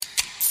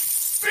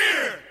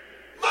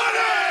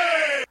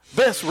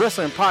best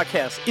wrestling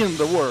podcast in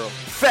the world.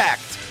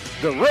 Fact,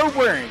 the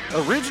road-wearing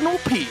original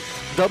P,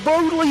 the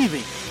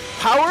believing,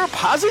 power of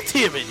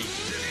positivity,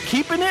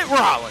 keeping it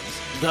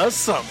Rollins, the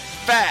Summit.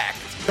 Fact,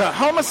 the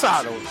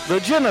homicidal, the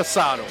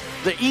genocidal,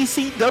 the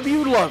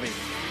ECW loving,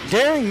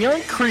 Daring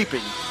Young creeping,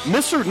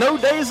 Mr. No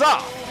Days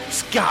Off,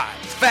 Scott.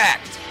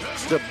 Fact,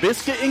 the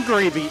biscuit and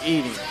gravy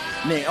eating,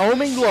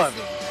 Naomi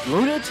loving,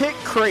 lunatic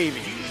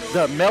craving,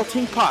 the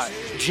melting pot,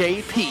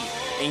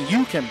 JP, and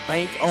you can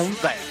bank on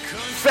that.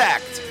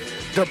 Fact,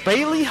 the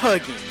Bailey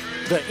hugging,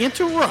 the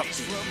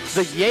interrupting,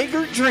 the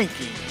Jaeger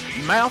drinking,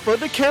 mouth of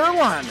the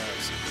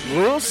Carolinas,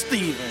 Lil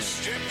Steven.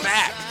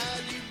 Fact.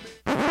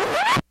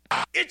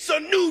 It's a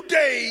new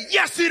day.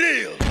 Yes, it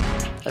is.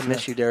 I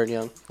miss you, Darren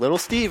Young. Little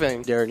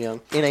Steven, Darren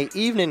Young, in a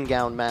evening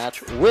gown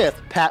match with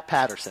Pat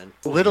Patterson.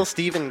 Little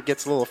Steven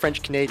gets a little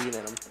French-Canadian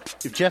in him.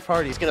 If Jeff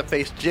Hardy's going to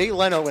face Jay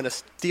Leno in a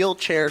steel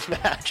chairs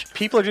match,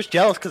 people are just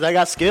jealous because I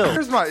got skills.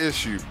 Here's my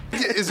issue.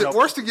 Is it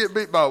worse to get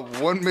beat by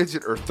one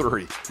midget or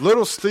three?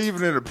 Little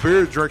Steven in a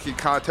beer drinking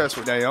contest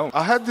with Naomi.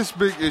 I have this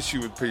big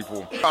issue with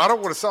people. I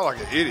don't want to sound like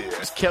an idiot.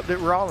 Just kept it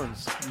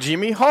Rollins.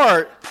 Jimmy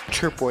Hart,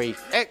 Chirpway.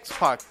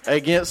 X-Pac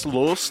against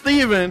Lil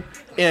Steven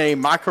in a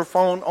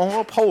microphone on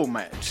a pole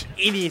match.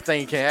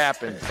 Anything can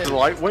happen.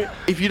 Lightweight.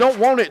 If you don't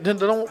want it, then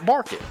don't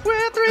bark it.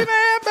 We're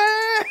three-man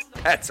band.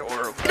 That's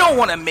horrible. I don't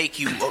want to make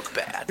you look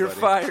bad. You're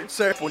fired,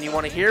 sir. When you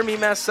want to hear me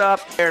mess up,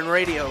 they're in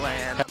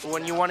Radioland.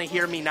 When you want to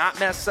hear me not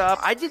mess up,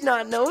 I did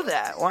not know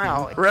that.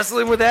 Wow.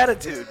 Wrestling with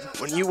attitude.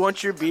 When you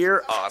want your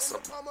beer,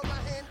 awesome.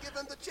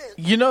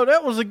 You know,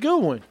 that was a good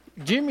one.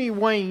 Jimmy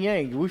Wayne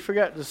Yang. We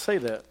forgot to say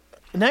that.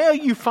 Now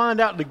you find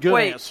out the good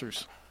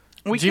answers.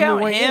 We Jimmy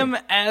count Wayne him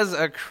Yang. as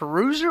a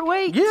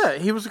cruiserweight? Yeah,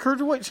 he was a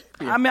cruiserweight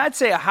champion. I mean, I'd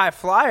say a high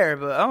flyer,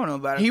 but I don't know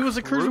about it. He was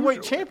a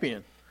cruiserweight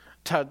champion.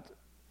 I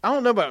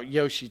don't know about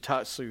Yoshi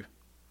Tatsu.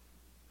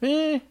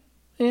 Yeah.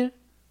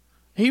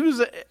 He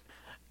was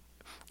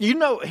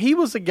he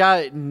was a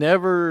guy that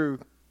never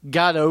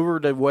got over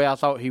the way I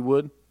thought he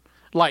would.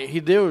 Like he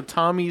did with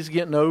Tommy's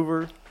getting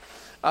over.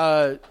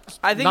 I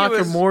think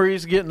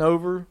Nakamura's getting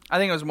over. I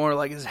think it was more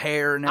like his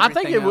hair and everything.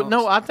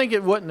 I think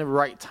it wasn't the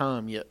right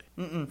time yet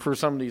for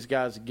some of these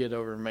guys to get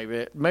over.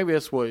 Maybe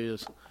that's what it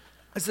is.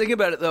 Let's think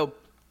about it though.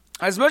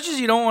 As much as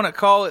you don't want to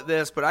call it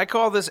this, but I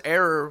call this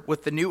era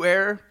with the new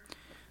era,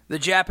 the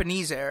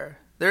Japanese era.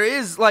 There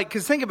is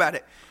because think about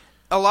it.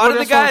 A lot of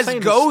the guys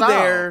go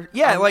there.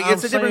 Yeah,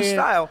 it's a different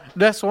style.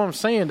 That's what I'm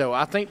saying though.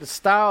 I think the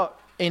style,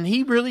 and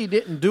he really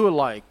didn't do a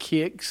lot of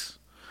kicks.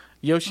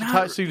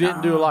 Yoshitatsu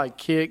didn't do a lot of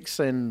kicks,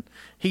 and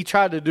he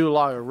tried to do a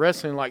lot of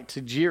wrestling like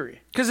Tajiri.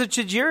 Because of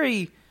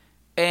Tajiri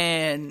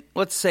and,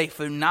 let's say,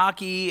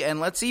 Funaki, and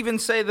let's even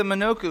say the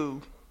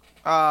Minoku,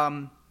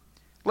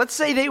 let's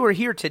say they were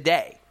here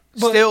today,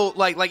 still,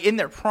 like in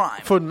their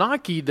prime.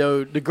 Funaki,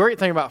 though, the great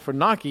thing about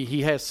Funaki,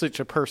 he has such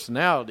a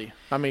personality.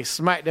 I mean,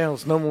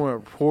 SmackDown's number one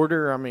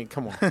reporter. I mean,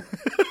 come on.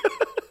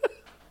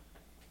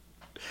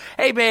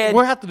 Hey, man.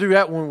 We'll have to do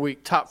that one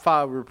week, top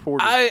 5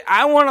 reporters.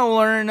 I want to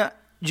learn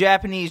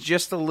Japanese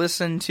just to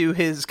listen to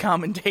his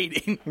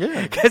commentating.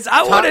 Yeah. Because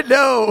I want to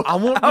know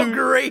how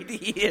great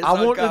he is.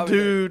 I want to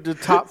do the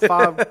top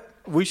 5.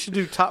 We should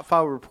do top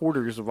 5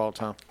 reporters of all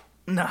time.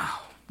 No.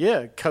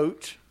 Yeah,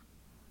 Coach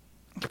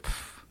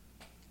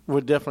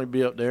would definitely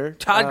be up there.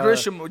 Todd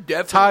Grisham would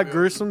definitely Todd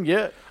Grisham,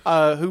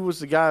 yeah. Who was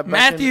the guy?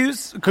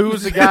 Matthews. Who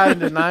was the guy in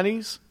the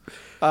 90s?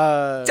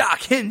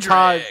 Doc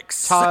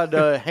Hendricks. Todd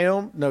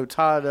Helm. No,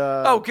 Todd.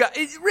 Oh, God.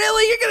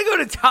 Really? You're going to go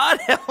to Todd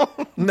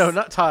Helm? No,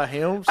 not Todd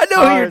Helms. I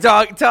know who you're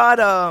talking.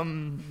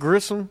 Todd.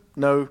 Grissom?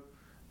 No.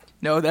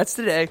 No, that's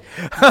today.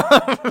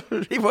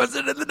 He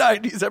wasn't in the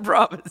 90s, I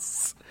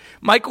promise.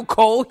 Michael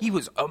Cole, he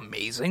was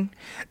amazing.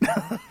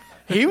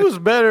 He was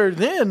better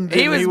then.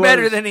 He was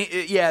better than he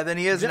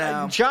is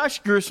now. Josh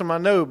Grissom, I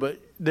know, but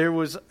there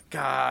was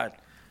God.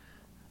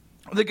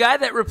 The guy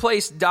that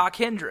replaced Doc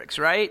Hendricks,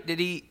 right?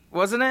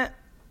 Wasn't it?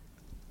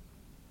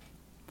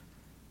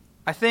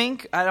 I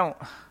think. I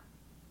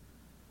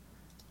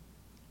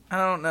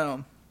don't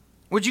know.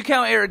 Would you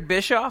count Eric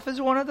Bischoff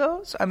as one of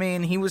those? I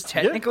mean, he was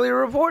technically a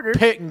reporter.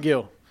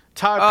 Pettingill.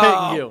 Todd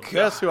Pettingill. God.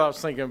 That's who I was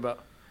thinking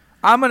about.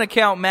 I'm going to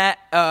count Matt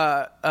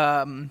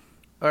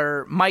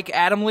or Mike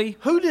Adamle.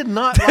 Who did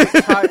not like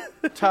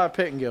Todd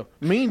Pettingill?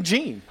 Mean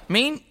Gene.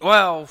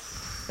 Well,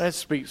 that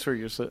speaks for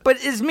yourself.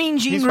 But is Mean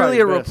Gene really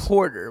a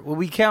reporter? Will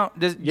we count?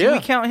 Do we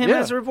count him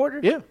as a reporter?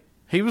 Yeah.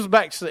 He was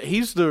backstage.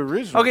 He's the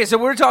original. Okay, so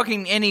we're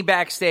talking any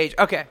backstage.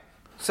 Okay,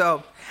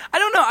 so I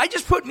don't know. I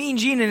just put Mean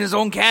Gene in his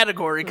own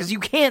category because you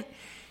can't.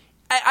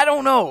 I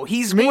don't know.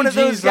 He's Mean one of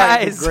Gene's those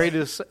guys. Like the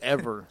greatest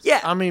ever.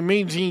 Yeah. I mean,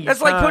 Mean Gene.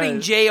 That's like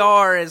putting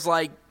JR as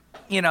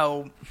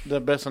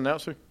the best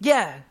announcer.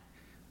 Yeah.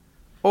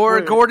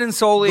 Or Gordon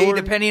Soley,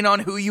 depending on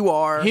who you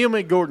are. Him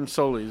and Gordon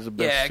Soley is the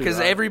best. Yeah, because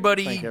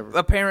everybody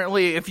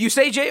apparently, if you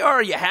say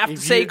JR, you have to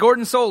say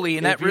Gordon Soley,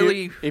 and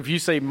If you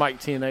say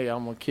Mike TNA,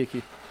 I'm gonna kick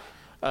you.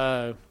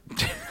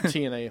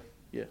 TNA,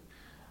 yeah.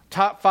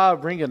 Top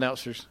 5 ring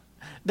announcers.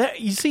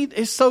 That you see,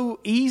 it's so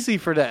easy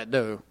for that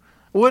though.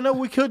 Well, no,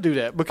 we could do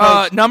that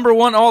because number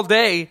one all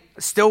day.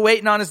 Still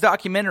waiting on his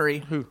documentary.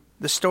 Who?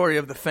 The Story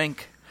of the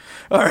Fink.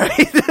 All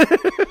right.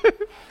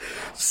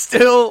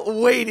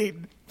 Still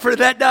waiting for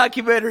that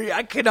documentary.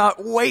 I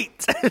cannot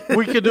wait.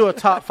 we could do a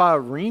top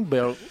 5 ring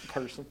bell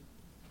person.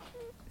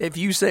 If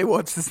you say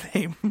what's his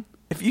name,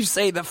 if you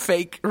say the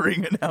fake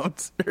ring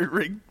announcer,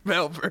 ring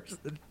bell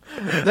person,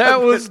 that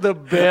was the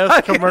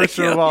best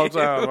commercial of all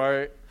time. All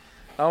right,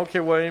 I don't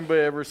care what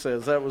anybody ever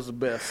says. That was the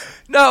best.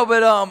 No,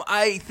 but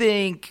I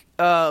think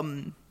I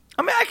mean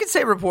I could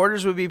say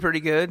reporters would be pretty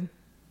good.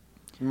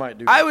 You might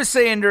do. That. I was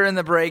saying during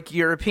the break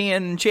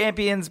European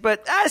champions,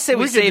 but I say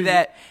we save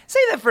that.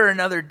 Save that for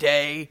another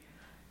day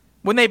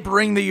when they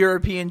bring the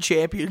European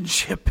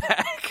Championship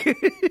back.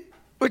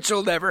 Which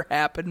will never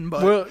happen.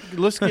 But well,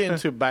 let's get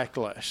into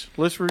Backlash.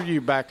 Let's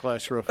review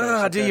Backlash real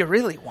fast. Do you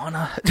really want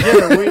to?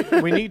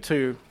 Yeah, we need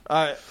to.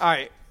 All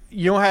right.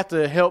 You don't have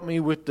to help me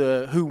with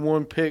the who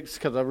won picks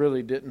because I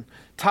really didn't.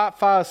 Top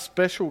 5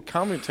 special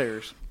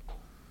commentators.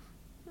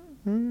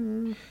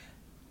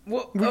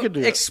 Well, we could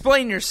do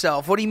explain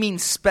yourself. What do you mean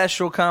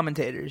special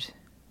commentators?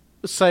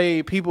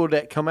 Say people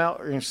that come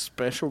out in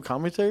special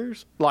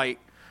commentators. Like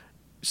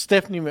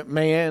Stephanie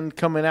McMahon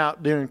coming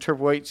out during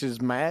Triple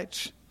H's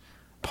match.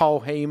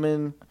 Paul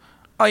Heyman.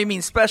 Oh, you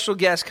mean special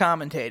guest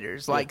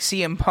commentators like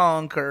CM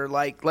Punk or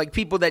like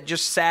people that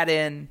just sat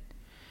in?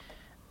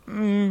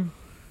 I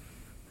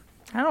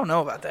don't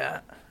know about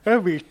that.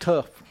 That'd be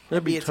tough.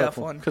 That'd be a tough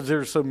one because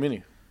there's so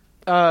many.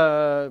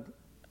 Let's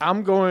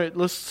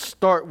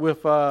start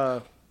with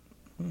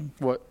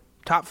what?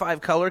 Top 5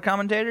 color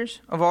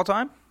commentators of all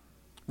time?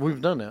 We've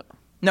done that.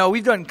 No,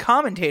 we've done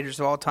commentators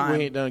of all time.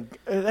 We ain't done.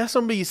 That's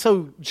gonna be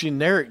so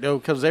generic though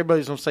because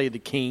everybody's gonna say the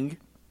King.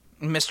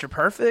 Mr.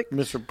 Perfect.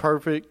 Mr.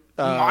 Perfect.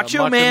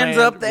 Macho Man's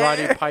up there.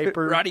 Roddy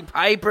Piper. Roddy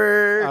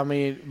Piper. I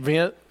mean,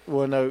 Vince.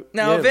 Well, no.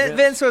 No, yeah,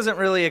 Vince wasn't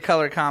really a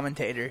color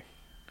commentator.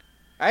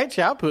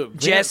 Actually, I put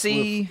Vince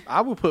Jesse.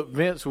 I would put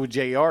Vince with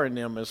JR in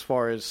them as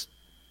far as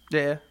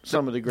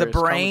some of the greatest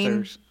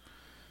commentators.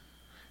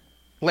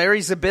 Larry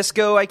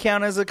Zbyszko, I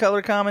count as a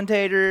color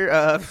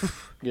commentator.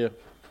 Yeah.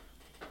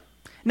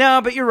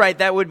 No, but you're right.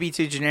 That would be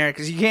too generic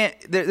because you can't.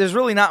 There's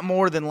really not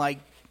more than like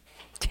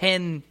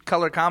 10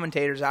 color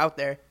commentators out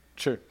there.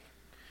 Sure.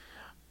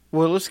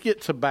 Well, let's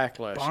get to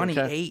Backlash. Bonnie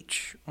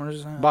H. What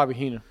is that? Bobby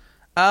Heenan.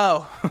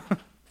 Oh.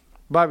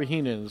 Bobby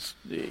Heenan's,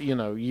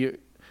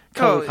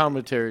 color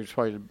commentary is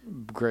probably the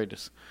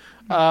greatest.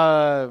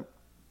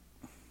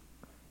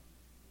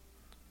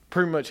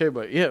 Pretty much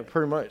everybody. Yeah,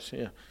 pretty much,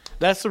 yeah.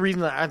 That's the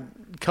reason that I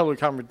color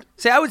commentary.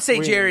 See, I would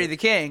say Jerry the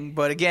King,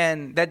 but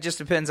again, that just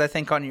depends, I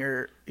think, on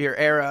your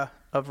era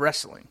of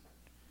wrestling.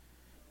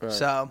 Right.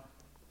 So...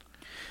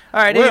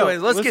 All right,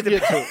 anyways, let's get to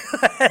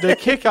the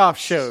kickoff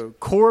show.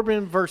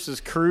 Corbin versus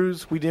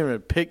Cruz. We didn't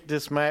even pick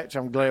this match.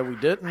 I'm glad we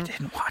didn't. I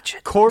didn't watch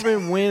it.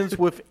 Corbin wins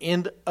with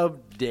End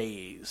of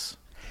Days.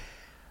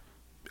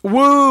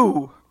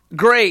 Woo!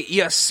 Great.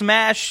 You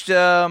smashed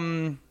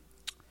Apollo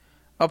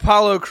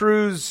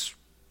Crews.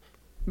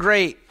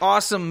 Great.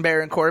 Awesome,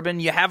 Baron Corbin.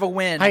 You have a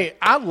win. Hey,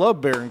 I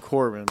love Baron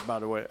Corbin, by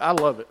the way. I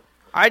love it.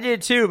 I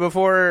did, too,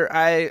 before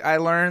I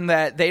learned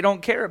that they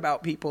don't care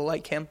about people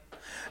like him.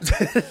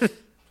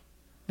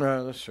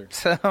 Right, that's true.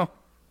 So,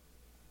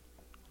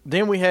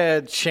 then we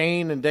had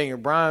Shane and Daniel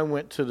Bryan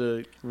went to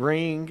the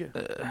ring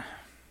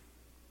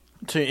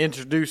to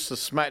introduce the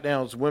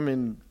SmackDown's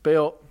women's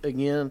belt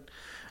again.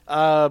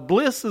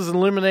 Bliss is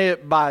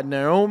eliminated by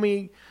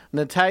Naomi.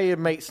 Natalya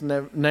makes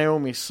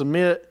Naomi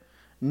submit.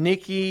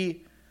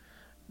 Nikki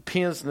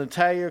pins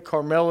Natalya.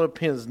 Carmella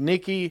pins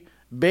Nikki.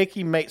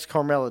 Becky makes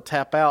Carmella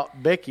tap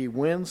out. Becky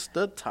wins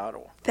the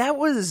title. That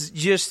was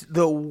just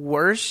the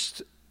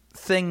worst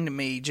thing to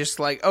me. Just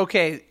like,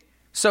 okay,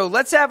 so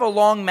let's have a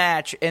long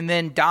match and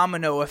then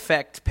domino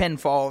effect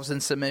pinfalls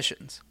and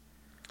submissions.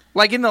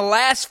 Like in the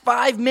last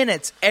 5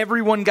 minutes,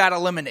 everyone got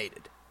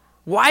eliminated.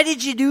 Why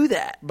did you do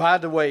that? By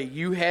the way,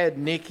 you had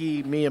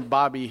Nikki, me and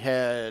Bobby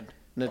had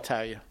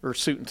Natalya, or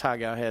Suit and Tie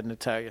Guy had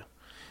Natalya.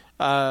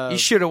 You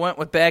should have went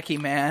with Becky,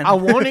 man. I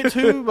wanted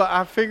to, but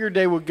I figured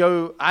they would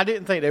go. I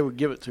didn't think they would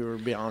give it to her,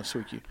 to be honest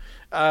with you.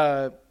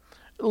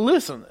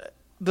 Listen,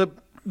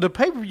 the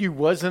pay-per-view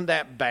wasn't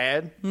that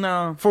bad.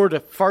 No. For the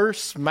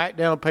first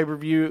SmackDown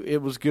pay-per-view,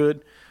 it was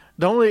good.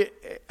 The only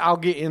I'll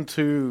get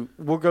into,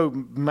 we'll go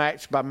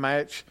match by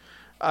match.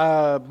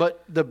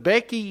 But the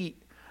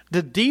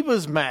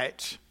Divas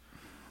match,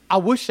 I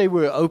wish they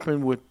would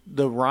open with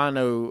the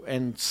Rhino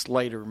and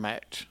Slater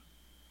match.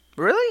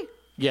 Really?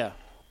 Yeah.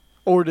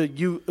 Or the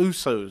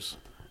Usos.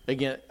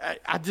 Again,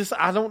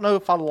 I don't know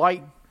if I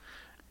like.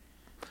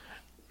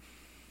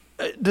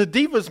 The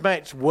Divas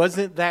match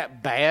wasn't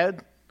that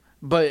bad,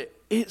 but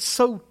it's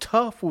so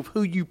tough with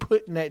who you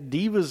put in that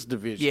Divas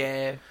division.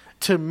 Yeah.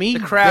 To me,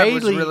 the crowd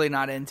was really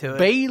not into it.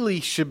 Bayley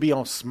should be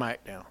on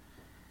SmackDown.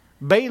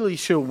 Bayley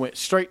should have went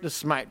straight to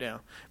SmackDown.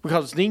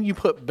 Because then you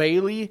put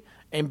Bayley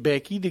and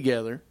Becky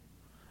together.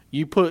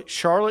 You put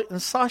Charlotte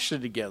and Sasha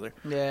together.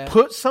 Yeah.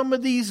 Put some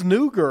of these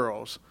new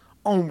girls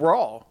on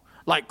Raw.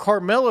 Like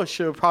Carmella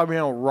should have probably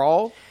been on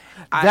Raw.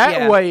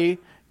 That way,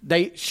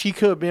 she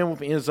could have been with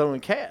Enzo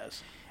and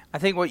Cass. I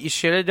think what you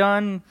should have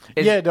done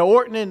is... Yeah, the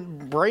Orton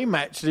and Bray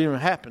match didn't even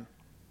happen.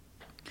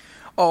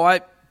 Yeah,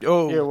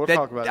 we'll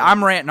talk about that.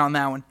 I'm ranting on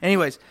that one.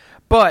 Anyways,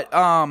 but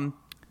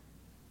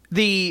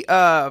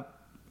the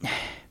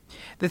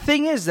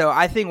thing is, though,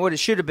 I think what it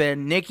should have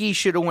been, Nikki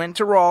should have went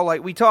to Raw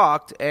like we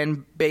talked,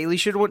 and Bayley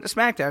should have went to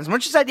SmackDown. As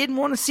much as I didn't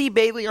want to see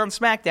Bayley on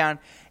SmackDown,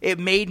 it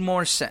made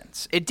more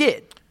sense. It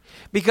did.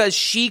 Because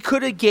she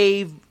could have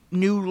gave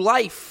new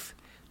life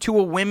to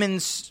a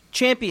women's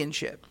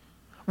championship.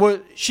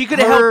 Well, she could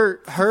have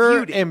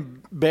her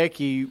and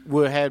Becky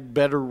would have had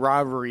better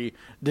rivalry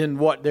than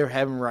what they're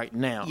having right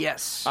now.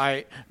 Yes.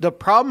 The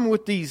problem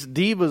with these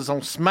divas on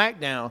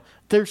SmackDown,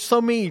 there's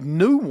so many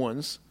new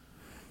ones,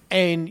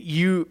 and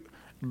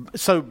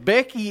so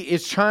Becky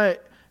is trying,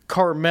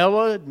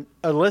 Carmella,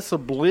 Alexa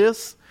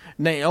Bliss,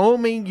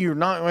 Naomi, you're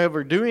not going to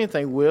ever do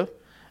anything with.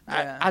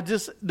 Yeah.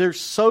 There's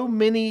so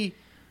many,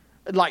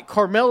 like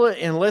Carmella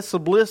and Alexa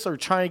Bliss are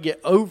trying to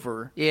get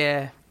over.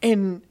 Yeah.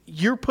 And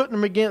you're putting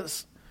them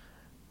against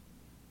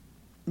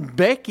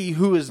Becky,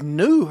 who is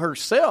new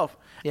herself.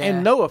 Yeah.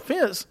 And no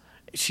offense,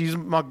 she's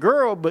my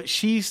girl, but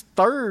she's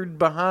third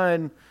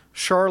behind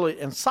Charlotte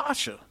and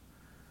Sasha.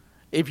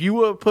 If you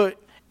would put,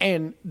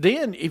 and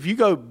then if you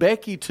go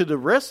Becky to the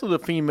rest of the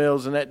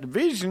females in that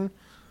division,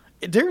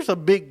 there's a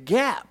big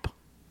gap.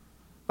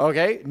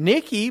 Okay,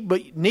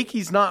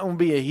 Nikki's not going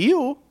to be a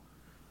heel.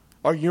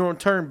 Or you want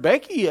to turn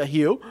Becky a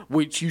heel,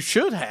 which you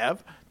should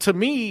have. To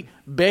me,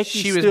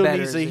 Becky still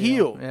needs a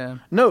heel. Yeah.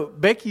 No,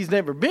 Becky's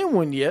never been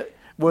one yet.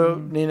 Well,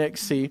 in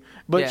NXT,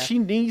 but she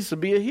needs to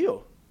be a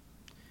heel.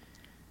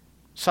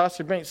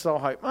 Sasha Banks is all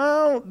hype.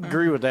 I don't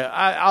agree with that.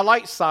 I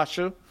like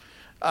Sasha.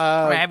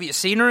 Have you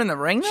seen her in the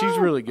ring, though? She's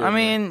really good. I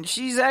mean,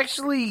 she's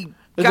actually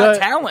got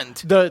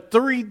talent.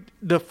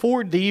 The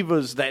four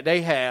divas that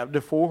they have,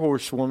 the four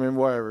horsewomen,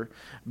 whatever,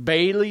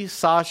 Bayley,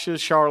 Sasha,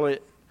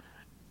 Charlotte,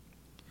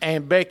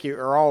 and Becky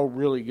are all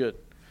really good.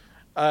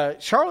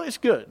 Charlotte's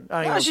good.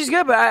 She's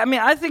good, but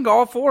I think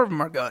all four of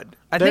them are good.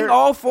 I think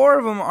all four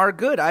of them are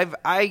good.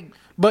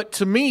 But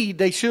to me,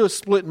 they should have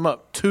split them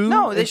up.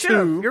 No, they should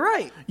have. You're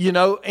right.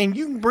 And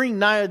you can bring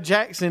Nia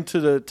Jax into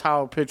the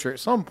title picture at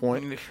some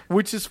point,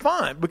 which is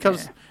fine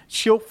because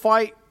she'll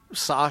fight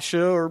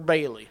Sasha or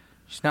Bayley.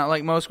 She's not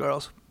like most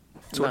girls.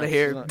 That's what I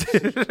hear.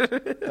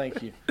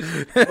 Thank you.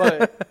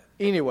 But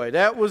anyway,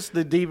 that was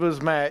the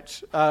Divas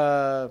match.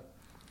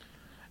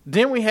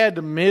 Then we had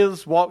The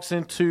Miz walks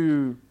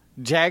into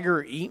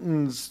Jagger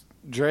Eaton's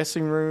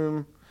dressing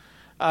room.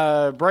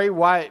 Bray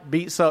Wyatt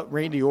beats up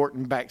Randy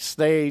Orton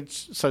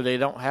backstage, so they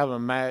don't have a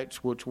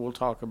match, which we'll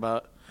talk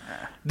about.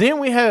 Then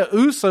we had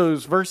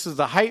Usos versus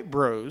the Hype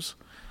Bros.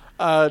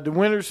 The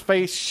winners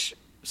face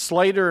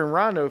Slater and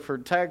Rhino for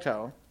the tag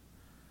title.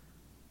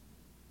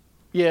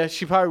 Yeah,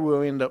 she probably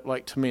will end up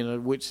like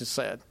Tamina, which is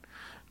sad.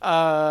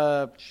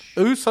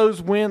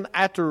 Usos win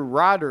after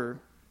Ryder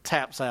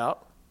taps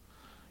out.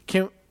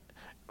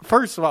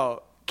 First of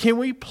all, can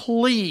we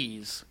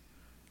please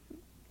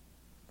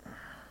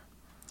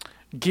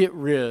get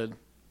rid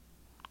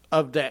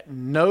of that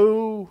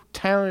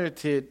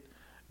no-talented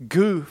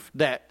goof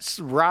that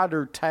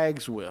Ryder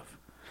tags with?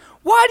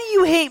 Why do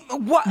you hate...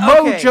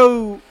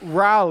 Mojo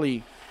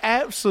Rawley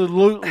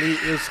absolutely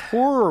is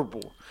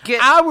horrible.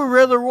 I would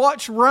rather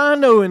watch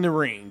Rhino in the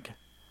ring.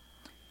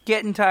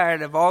 Getting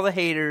tired of all the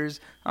haters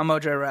on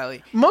Mojo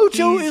Rawley.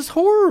 Mojo is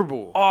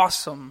horrible.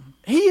 Awesome.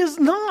 He is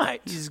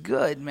not. He's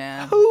good,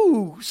 man.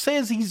 Who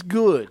says he's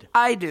good?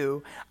 I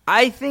do.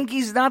 I think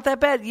he's not that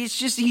bad. It's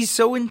just he's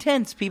so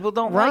intense. People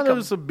don't like him.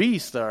 Rhino's a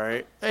beast, all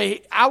right.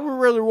 Hey, I would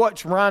rather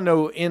watch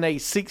Rhino in a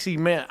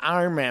 60-minute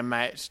Iron Man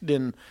match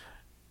than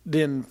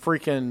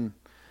freaking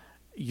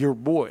your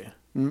boy,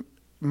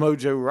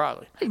 Mojo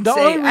Rawley. I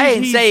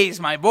didn't say he's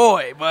my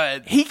boy,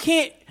 but he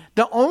can't.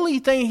 The only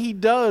thing he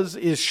does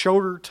is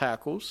shoulder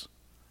tackles.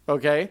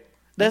 Okay?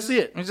 That's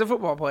it. He's a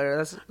football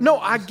player. No,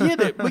 I get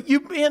it. But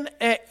you've been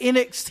at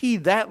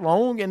NXT that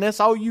long, and that's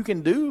all you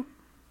can do?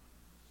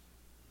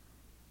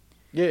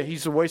 Yeah,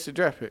 he's a wasted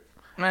draft pick.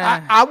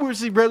 I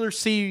would rather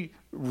see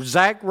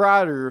Zack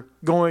Ryder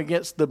going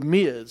against The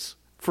Miz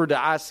for the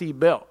IC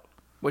belt.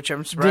 Which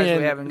I'm surprised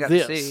we haven't got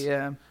to see.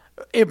 Yeah.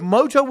 If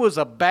Mojo was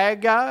a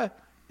bad guy,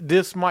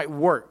 this might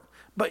work.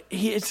 But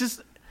it's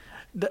just,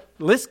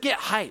 let's get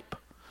hype.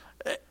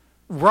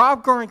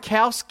 Rob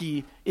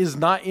Gronkowski is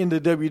not in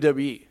the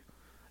WWE.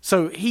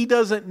 So he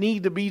doesn't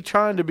need to be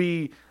trying to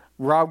be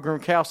Rob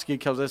Gronkowski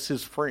because that's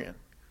his friend.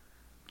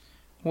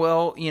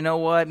 Well, you know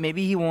what?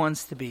 Maybe he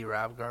wants to be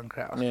Rob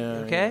Gronkowski.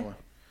 Yeah, okay? Anyway.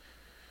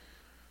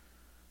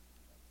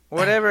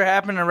 Whatever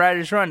happened to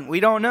Ryder's Run? We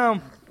don't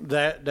know.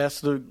 That's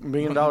the $1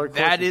 million question.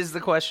 That is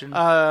the question.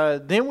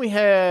 Then we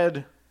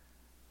had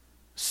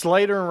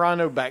Slater and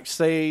Rhino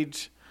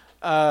backstage.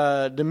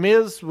 The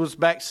Miz was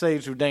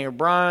backstage with Daniel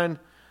Bryan.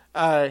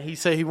 He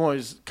said he wanted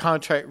his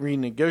contract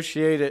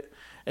renegotiated.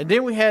 And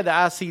then we had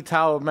the IC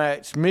title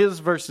match, Miz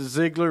versus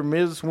Ziggler.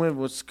 Miz win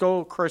with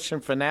skull-crushing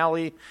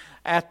finale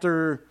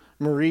after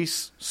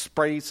Maurice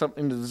sprayed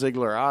something to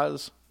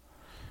Ziggler's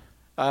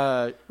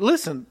eyes.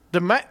 Listen,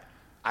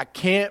 I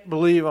can't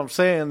believe I'm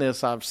saying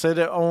this. I've said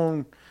it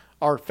on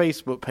our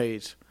Facebook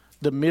page.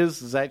 The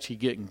Miz is actually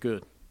getting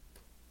good.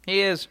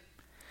 He is.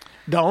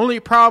 The only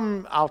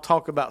problem, I'll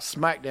talk about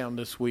SmackDown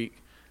this week.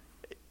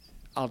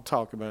 I'll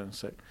talk about it in a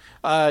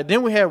sec.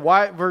 Then we had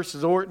Wyatt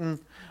versus Orton.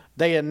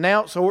 They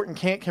announced Orton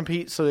can't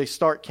compete, so they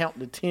start counting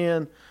to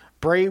 10.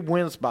 Bray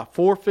wins by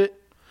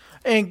forfeit.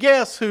 And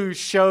guess who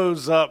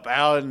shows up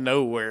out of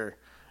nowhere?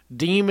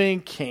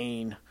 Demon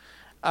Kane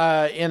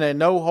in a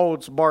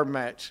no-holds-barred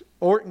match.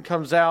 Orton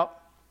comes out.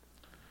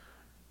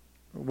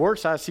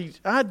 Worst IC.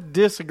 I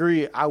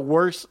disagree.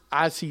 Worst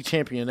IC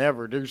champion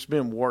ever. There's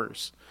been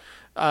worse.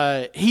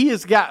 He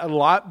has got a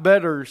lot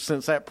better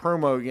since that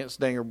promo against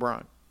Daniel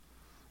Bryan.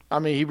 I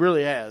mean, he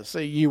really has. So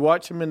you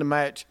watch him in the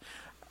match.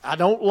 I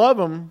don't love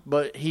him,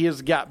 but he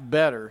has got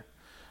better.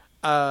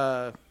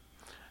 They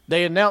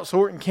announced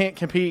Orton can't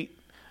compete,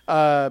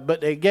 but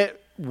they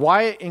get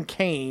Wyatt and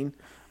Kane.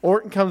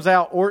 Orton comes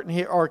out. Orton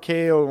hit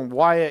RKO, and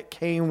Wyatt.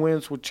 Kane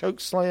wins with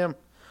chokeslam.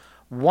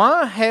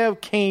 Why have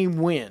Kane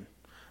win?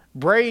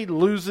 Bray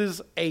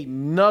loses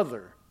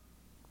another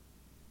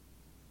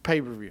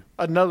pay-per-view,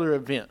 another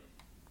event.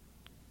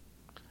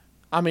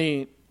 I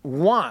mean,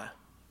 why?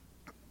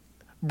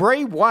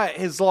 Bray Wyatt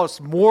has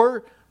lost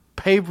more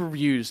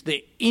pay-per-views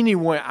than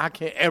anyone I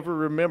can ever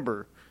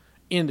remember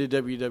in the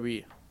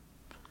WWE.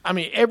 I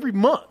mean, every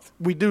month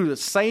we do the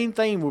same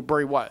thing with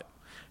Bray Wyatt.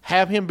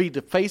 Have him be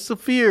the face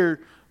of fear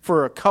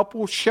for a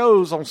couple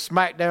shows on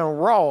SmackDown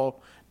Raw,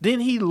 then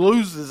he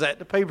loses at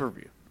the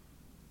pay-per-view.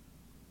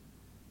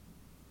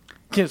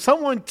 Can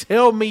someone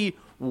tell me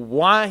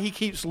why he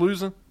keeps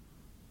losing?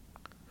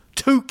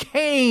 To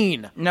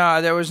Kane.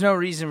 No, there was no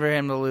reason for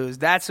him to lose.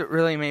 That's what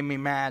really made me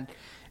mad.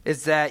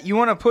 Is that you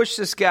want to push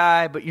this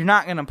guy, but you're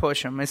not going to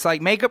push him. It's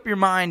like, make up your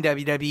mind,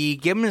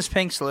 WWE. Give him his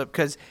pink slip,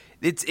 because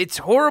it's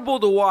horrible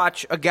to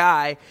watch a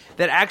guy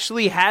that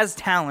actually has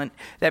talent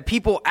that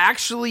people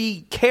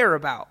actually care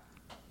about.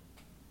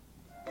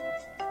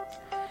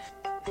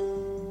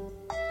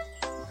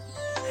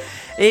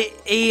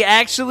 He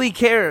actually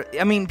care.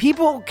 I mean,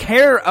 people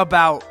care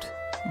about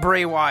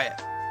Bray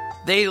Wyatt.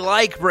 They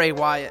like Bray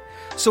Wyatt.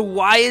 So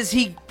why is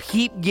he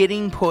keep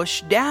getting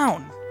pushed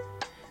down?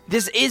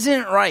 This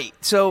isn't right.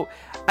 So,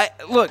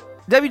 look,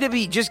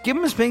 WWE, just give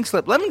him his pink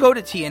slip. Let him go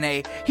to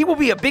TNA. He will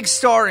be a big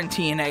star in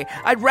TNA.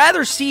 I'd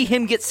rather see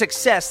him get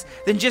success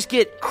than just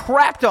get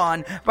crapped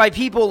on by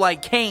people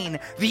like Kane,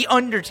 The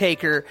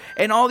Undertaker,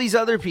 and all these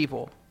other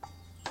people.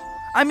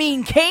 I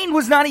mean, Kane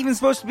was not even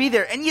supposed to be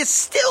there, and you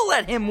still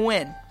let him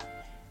win.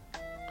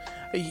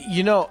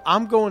 You know,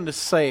 I'm going to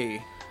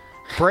say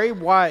Bray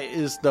Wyatt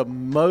is the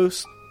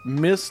most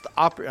missed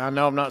opportunity. I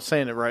know I'm not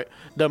saying it right.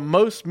 The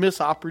most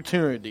missed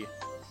opportunity.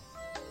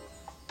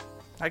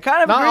 I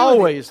kind of not agree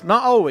always, with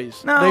not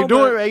always. No, they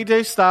do it with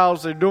AJ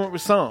Styles. They're doing it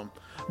with some,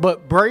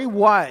 but Bray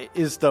Wyatt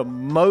is the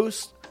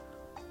most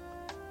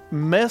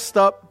messed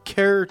up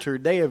character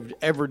they have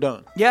ever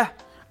done. Yeah,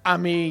 I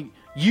mean,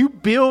 you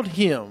build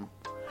him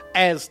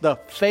as the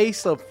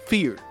face of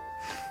fear,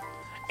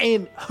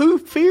 and who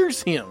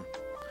fears him?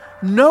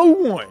 No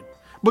one,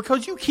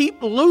 because you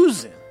keep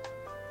losing.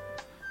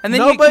 And then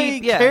nobody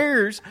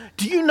cares.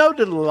 Do you know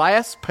the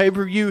last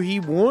pay-per-view he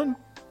won?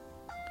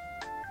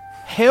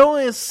 Hell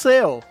in a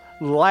Cell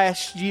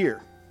last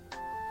year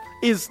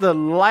is the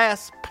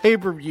last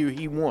pay-per-view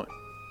he won.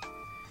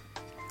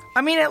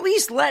 I mean, at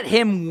least let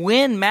him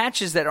win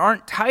matches that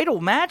aren't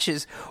title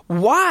matches.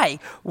 Why?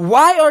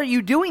 Why are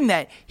you doing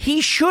that?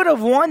 He should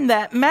have won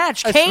that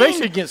match.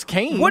 Especially against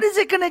Kane. What is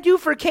it going to do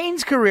for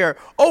Kane's career?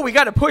 Oh, we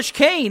got to push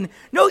Kane.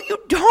 No, you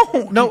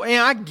don't. No,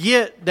 and I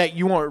get that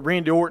you want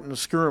Randy Orton to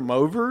screw him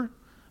over,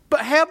 but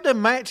have the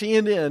match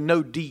end in a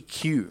no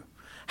DQ.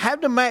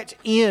 Have the match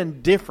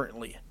end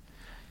differently.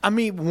 I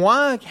mean,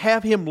 why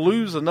have him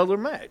lose another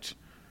match?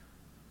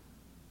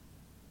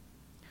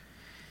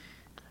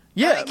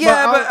 Yeah,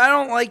 but I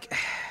don't like...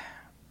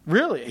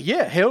 Really?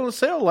 Yeah, Hell in a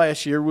Cell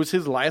last year was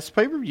his last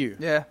pay-per-view.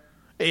 Yeah.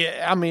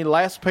 I mean,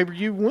 last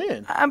pay-per-view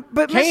win.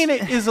 But Kane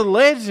is a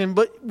legend,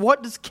 but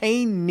what does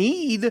Kane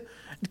need?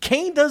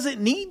 Kane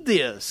doesn't need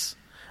this.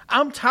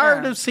 I'm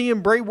tired of seeing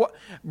Bray Wyatt.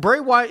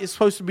 Bray Wyatt is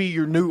supposed to be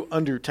your new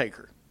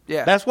Undertaker.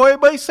 Yeah. That's what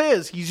everybody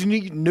says. He's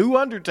your new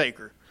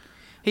Undertaker.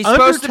 He's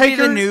supposed to be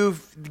the new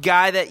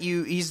guy that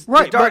he's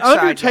right, the dark but side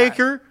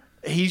Undertaker,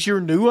 guy. He's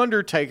your new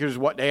Undertaker is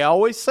what they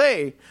always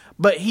say,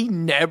 but he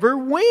never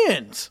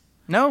wins.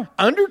 No.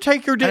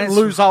 Undertaker didn't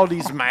lose all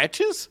these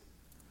matches.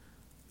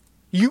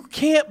 You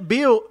can't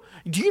build...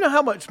 Do you know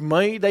how much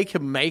money they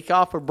can make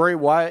off of Bray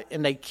Wyatt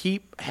and they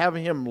keep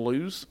having him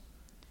lose?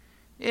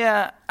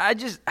 Yeah, I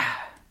just...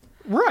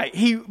 Right,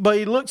 but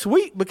he looks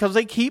weak because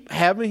they keep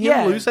having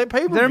him lose that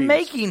pay-per-view. They're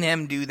making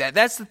him do that.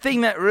 That's the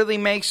thing that really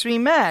makes me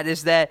mad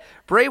is that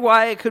Bray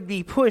Wyatt could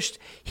be pushed.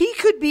 He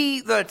could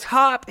be the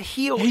top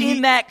heel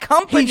in that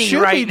company right now. He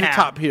should be the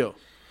top heel.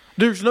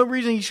 There's no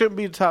reason he shouldn't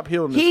be the top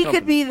heel in this company. He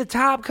could be the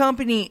top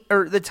company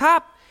or the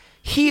top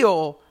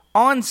heel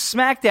on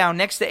SmackDown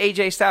next to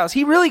AJ Styles.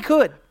 He really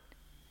could.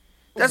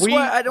 That's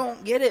why I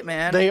don't get it,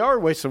 man. They are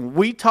wasting.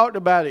 We talked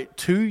about it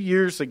 2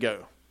 years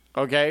ago.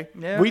 Okay?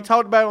 Yeah. We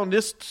talked about it on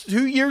this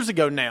 2 years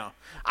ago now.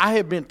 I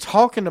have been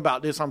talking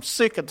about this. I'm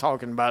sick of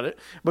talking about it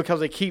because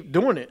they keep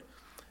doing it.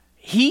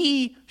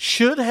 He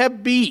should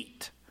have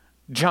beat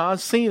John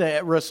Cena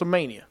at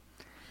WrestleMania.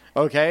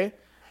 Okay?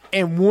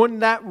 And won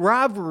that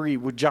rivalry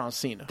with John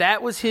Cena.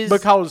 That was his...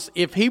 Because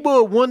if he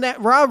would have won that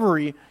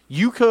rivalry,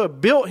 you could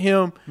have built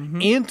him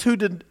into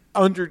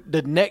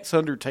the next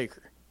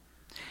Undertaker.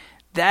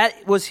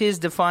 That was his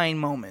defining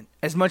moment.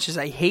 As much as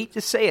I hate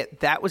to say it,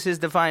 that was his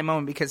defining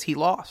moment because he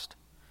lost.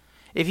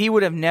 If he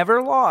would have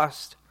never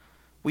lost,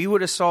 we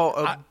would have saw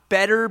a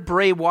better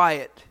Bray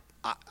Wyatt.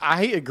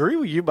 I agree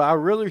with you, but I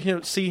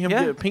really see him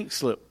get a pink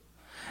slip.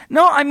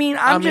 No, I mean,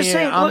 I'm just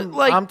saying.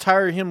 I'm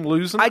tired of him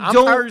losing. I'm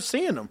tired of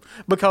seeing him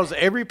because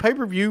every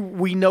pay-per-view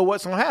we know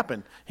what's going to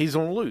happen. He's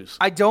going to lose.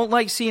 I don't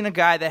like seeing a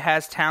guy that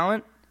has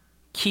talent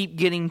keep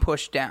getting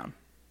pushed down.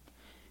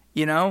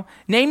 You know?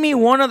 Name me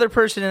one other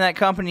person in that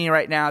company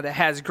right now that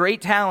has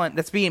great talent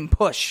that's being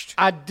pushed.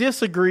 I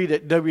disagree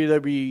that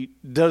WWE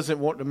doesn't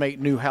want to make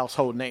new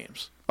household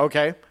names.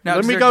 Okay? No,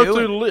 let me go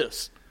through the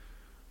list.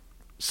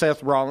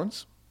 Seth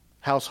Rollins,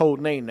 household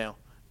name now.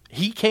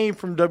 He came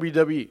from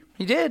WWE.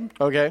 He did.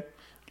 Okay?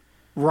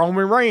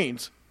 Roman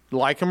Reigns,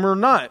 like him or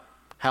not,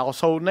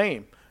 household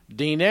name.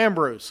 Dean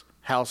Ambrose,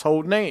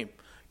 household name.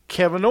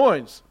 Kevin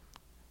Owens,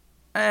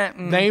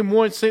 name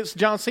one since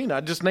John Cena.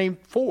 I just named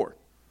 4.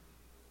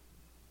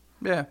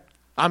 Yeah.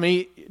 I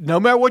mean,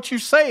 no matter what you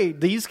say,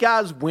 these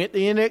guys went to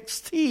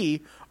NXT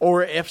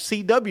or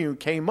FCW and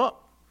came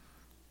up.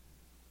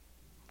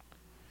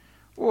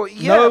 Well,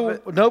 yeah.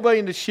 Nobody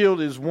in the Shield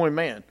is one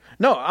man.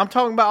 No, I'm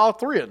talking about all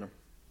 3 of them.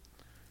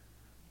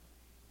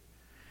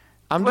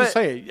 I'm just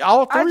saying,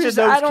 all 3 of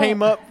those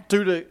came up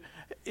through the...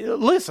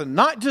 Listen,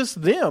 not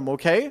just them,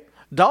 okay?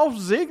 Dolph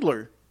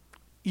Ziggler,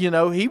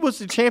 he was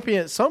the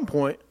champion at some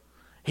point.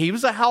 He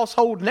was a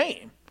household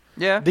name.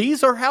 Yeah.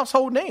 These are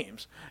household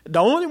names. The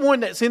only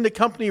one that's in the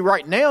company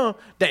right now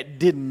that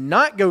did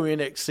not go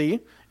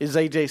NXT is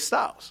AJ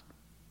Styles.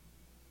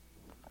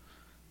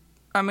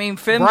 I mean,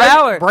 Finn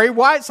Balor. Bray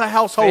Wyatt's a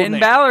household name. Finn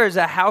Balor is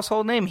a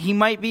household name. He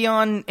might be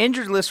on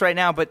injured list right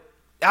now, but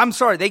I'm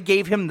sorry, they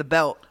gave him the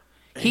belt.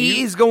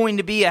 He is going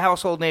to be a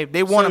household name.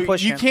 They want to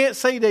push him. You can't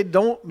say they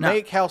don't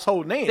make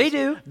household names. They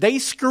do. They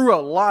screw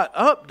a lot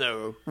up,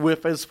 though,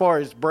 with as far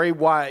as Bray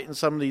Wyatt and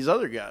some of these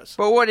other guys.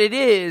 But what it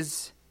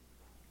is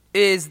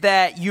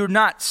that you're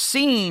not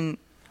seeing...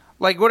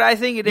 Like, what I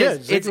think it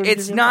is,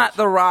 it's not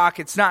The Rock,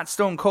 it's not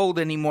Stone Cold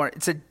anymore.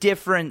 It's a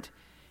different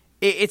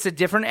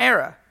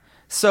era.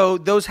 So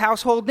those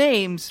household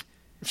names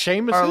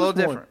Sheamus are a is little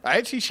different.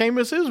 Actually,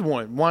 Sheamus is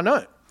one. Why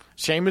not?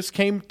 Sheamus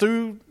came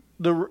through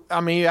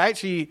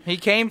he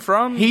came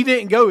from... He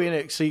didn't go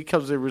NXT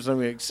because there was no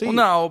NXT. Well,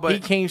 no, but... He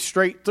came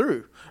straight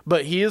through.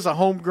 But he is a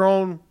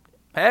homegrown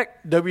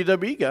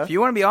WWE guy. If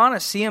you want to be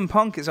honest, CM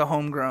Punk is a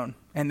homegrown.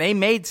 And they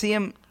made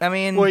CM...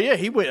 Well, yeah,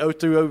 he went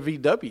through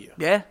OVW.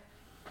 Yeah.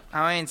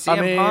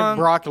 CM Punk,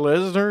 Brock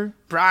Lesnar.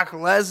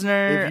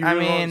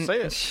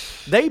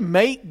 They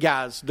make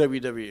guys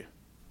WWE.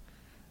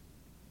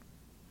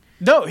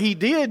 No, he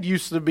did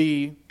used to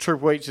be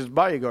Triple H's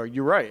bodyguard.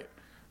 You're right.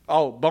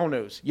 Oh,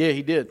 Bonos. Yeah,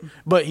 he did.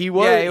 But he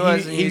was. Yeah, he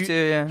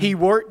was. He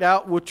worked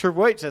out with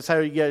Triple H. That's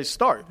how he got his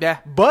start. Yeah.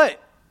 But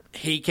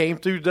he came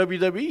through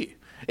WWE.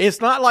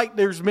 It's not like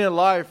there's been a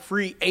lot of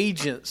free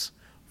agents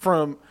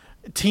from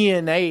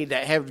TNA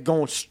that have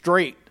gone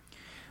straight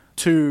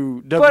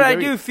to WWE. But I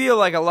do feel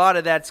like a lot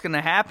of that's going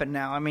to happen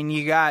now. I mean,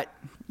 you got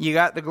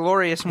the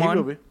Glorious one.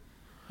 He will be.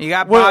 You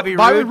got Bobby Roode.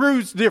 Bobby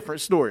Roode's different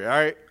story, all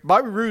right?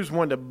 Bobby Roode's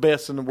one of the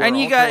best in the world. And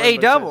you got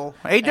A-Double.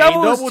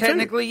 A-Double is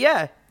technically,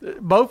 yeah.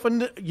 Both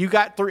you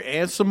got 3,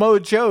 and Samoa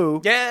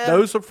Joe. Yeah.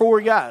 Those are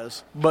 4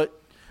 guys.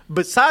 But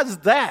besides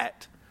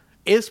that,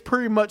 it's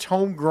pretty much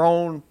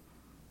homegrown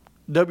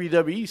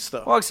WWE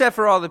stuff. Well, except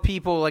for all the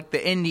people like the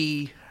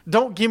indie...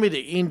 Don't give me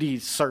the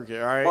indie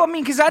circuit, all right? Well, I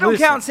mean, because I don't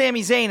count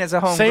Sami Zayn as a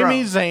homegrown.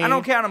 Sami Zayn. I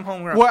don't count him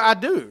homegrown. Well, I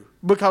do,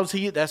 because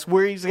that's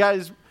where he's got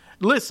his...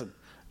 Listen,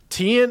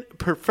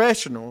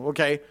 professional,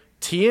 okay?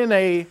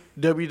 TNA,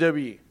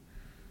 WWE.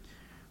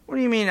 What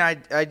do you mean?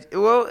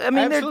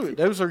 Absolutely.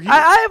 Those are huge.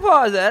 I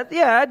applaud that.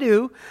 Yeah, I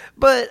do.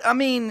 But, I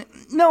mean,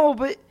 no,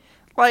 but...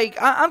 Like,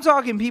 I'm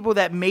talking people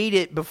that made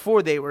it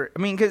before they were... I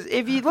mean, because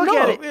if you look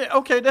at it...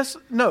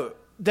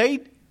 Okay,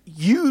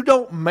 you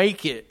don't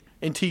make it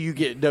until you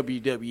get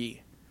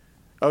WWE.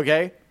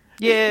 Okay?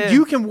 Yeah.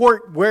 You can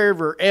work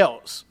wherever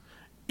else.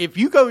 If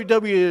you go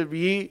to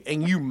WWE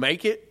and you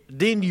make it,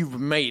 then you've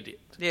made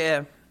it.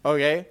 Yeah.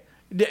 Okay?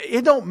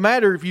 It don't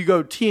matter if you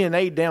go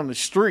TNA down the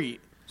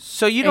street.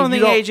 So you don't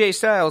think AJ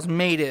Styles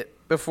made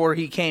it before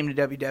he came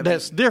to WWE?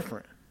 That's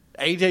different.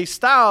 AJ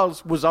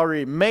Styles was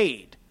already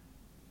made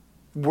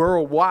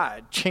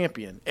worldwide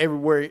champion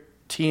everywhere.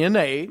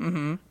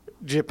 TNA,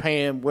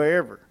 Japan,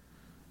 wherever.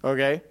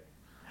 Okay?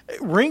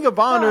 Ring of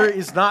Honor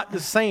is not the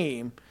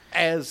same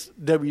as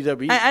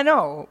WWE. I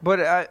know,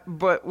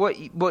 but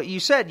what you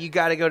said, you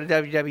got to go to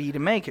WWE to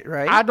make it,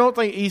 right? I don't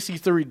think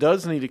EC3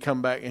 does need to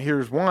come back, and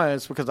here's why.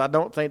 It's because I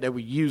don't think they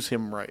would use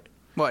him right.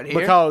 What, here?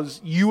 Because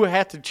you would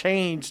have to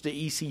change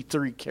the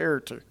EC3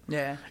 character.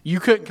 Yeah. You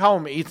couldn't call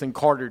him Ethan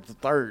Carter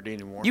III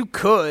anymore. You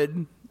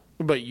could.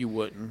 But you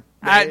wouldn't.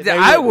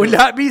 I would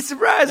not be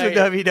surprised with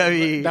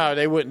WWE. No,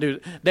 they wouldn't do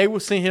it. They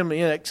would send him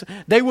in.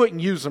 They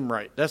wouldn't use him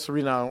right. That's the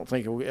reason I don't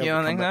think it would ever You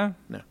don't come think back.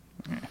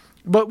 so? No.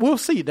 But we'll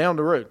see down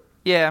the road.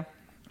 Yeah.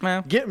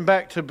 Well. Getting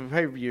back to the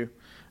pay-per-view,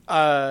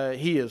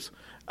 he is.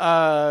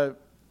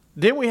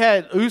 Then we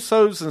had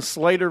Usos and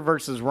Slater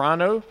versus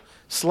Rhino.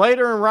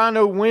 Slater and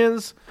Rhino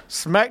wins.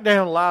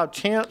 SmackDown Live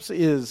champs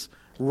is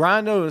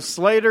Rhino and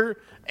Slater.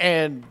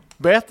 And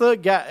Betha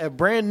got a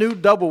brand new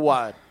double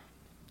wide.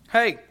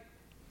 Hey,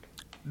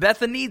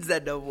 Betha needs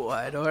that double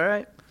wide, all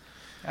right?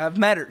 I've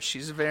met her.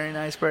 She's a very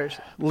nice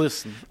person.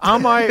 Listen,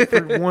 I'm all right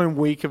for 1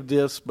 week of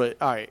this,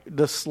 but all right,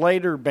 the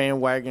Slater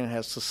bandwagon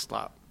has to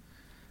stop.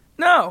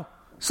 No.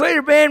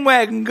 Slater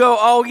bandwagon go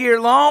all year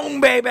long,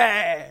 baby.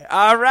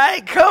 All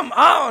right? Come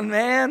on,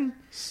 man.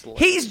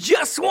 He's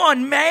just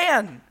one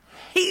man.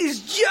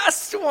 He's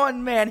just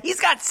one man. He's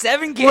got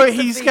 7 kids. Well,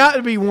 he's got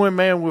to be one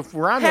man with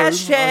Rhino.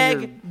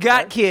 Hashtag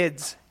got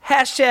kids.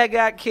 Hashtag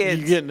got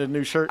kids. You getting a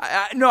new shirt?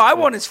 No, I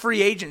want his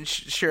free agent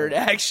shirt,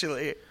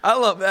 actually. I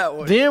love that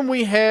one. Then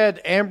we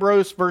had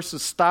Ambrose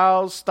versus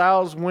Styles.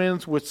 Styles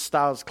wins with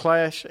Styles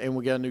Clash, and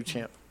we got a new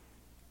champ.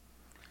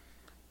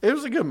 It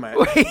was a good match.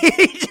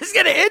 He's just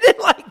going to end it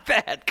like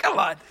that. Come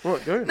on.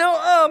 What, go ahead.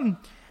 No,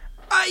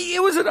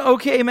 it was an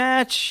okay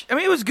match. I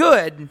mean, it was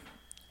good.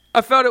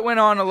 I felt it went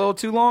on a little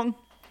too long,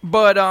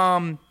 but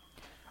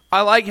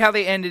I like how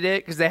they ended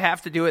it because they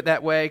have to do it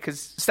that way because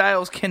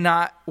Styles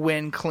cannot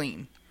win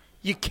clean.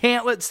 You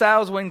can't let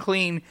Styles win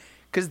clean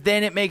because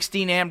then it makes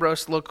Dean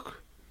Ambrose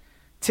look.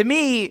 To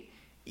me,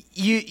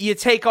 you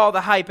take all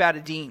the hype out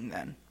of Dean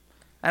then,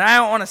 and I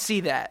don't want to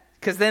see that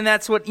because then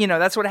that's what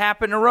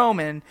happened to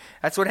Roman.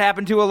 That's what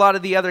happened to a lot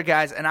of the other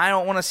guys, and I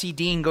don't want to see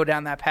Dean go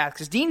down that path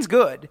because Dean's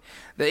good.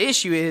 The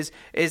issue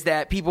is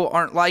that people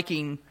aren't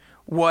liking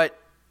what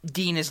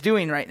Dean is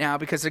doing right now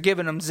because they're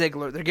giving him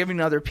Ziggler, they're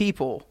giving other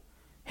people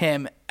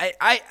him.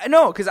 I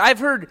know because I've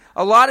heard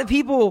a lot of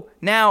people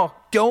now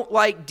don't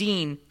like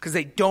Dean because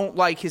they don't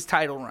like his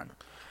title run.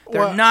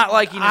 They're not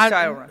liking his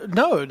title run.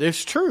 No,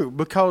 that's true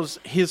because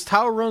his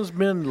title run's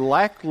been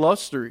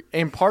lackluster,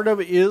 and part of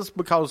it is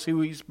because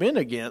who he's been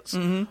against.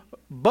 Mm-hmm.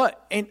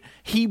 But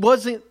he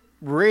wasn't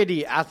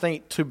ready, I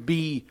think, to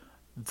be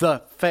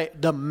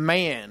the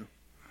man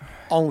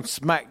on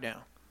SmackDown.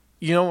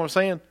 You know what I'm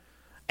saying?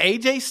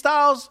 AJ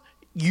Styles,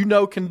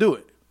 can do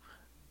it.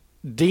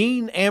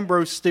 Dean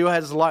Ambrose still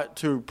has a lot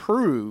to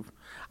prove.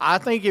 I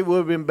think it would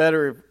have been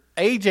better if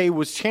AJ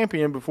was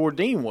champion before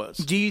Dean was.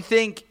 Do you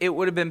think it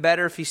would have been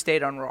better if he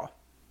stayed on Raw?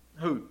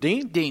 Who?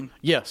 Dean? Dean.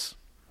 Yes.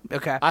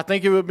 Okay. I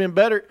think it would have been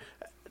better.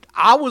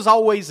 I was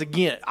always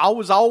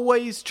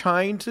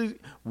trying to.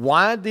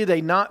 Why did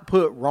they not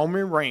put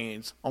Roman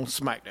Reigns on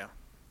SmackDown?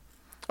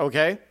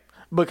 Okay?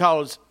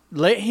 Because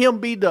let him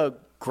be the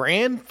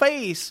grand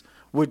face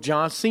with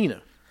John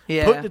Cena.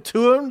 Yeah. Put the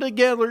two of them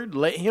together.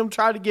 Let him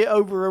try to get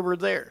over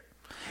there.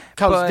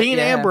 Because Dean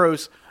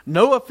Ambrose,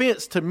 no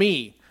offense to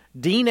me,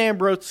 Dean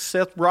Ambrose,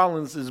 Seth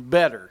Rollins is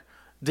better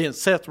than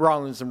Seth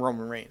Rollins and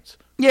Roman Reigns.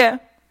 Yeah.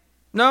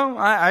 No,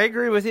 I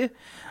agree with you.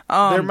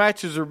 Their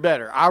matches are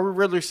better. I would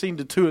rather see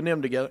the two of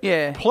them together.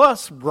 Yeah.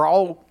 Plus,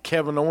 Raw,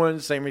 Kevin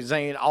Owens, Sami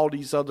Zayn, all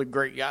these other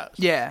great guys.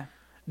 Yeah.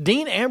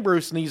 Dean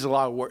Ambrose needs a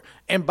lot of work.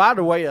 And by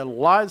the way, a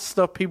lot of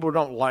stuff people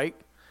don't like.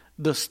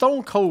 The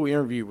Stone Cold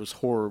interview was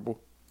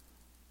horrible.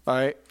 All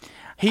right?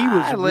 He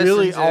was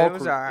really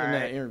awkward in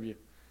that interview.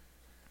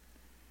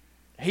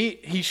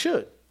 He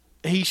should.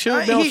 He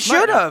should have. He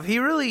should have. He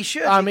really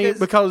should. I mean,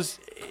 because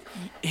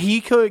he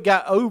could have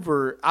got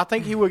over. I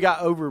think he would have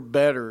got over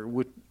better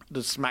with the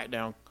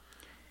SmackDown.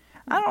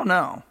 I don't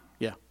know.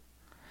 Yeah.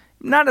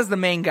 Not as the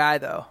main guy,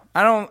 though.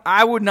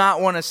 I would not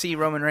want to see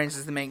Roman Reigns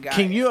as the main guy.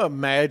 Can you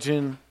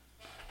imagine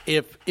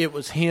if it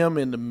was him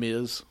and The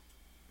Miz?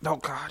 Oh,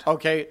 God.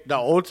 Okay, the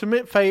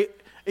Ultimate Fate.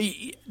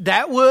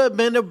 That would have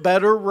been a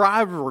better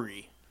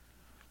rivalry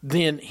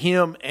than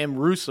him and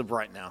Rusev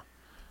right now.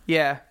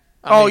 Yeah.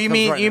 You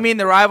mean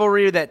the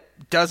rivalry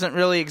that doesn't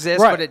really exist,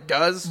 right. but it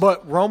does?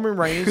 But Roman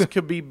Reigns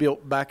could be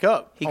built back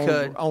up. He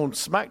could on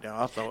SmackDown.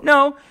 I thought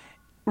no.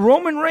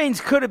 Roman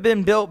Reigns could have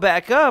been built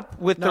back up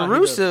with the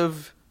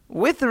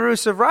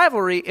Rusev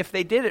rivalry if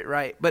they did it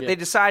right, but they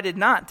decided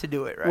not to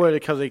do it right. Well,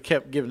 because they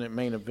kept giving it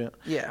main event.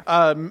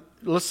 Yeah.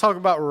 Let's talk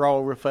about Raw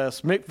real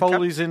fast. Mick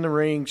Foley's in the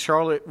ring.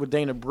 Charlotte with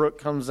Dana Brooke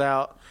comes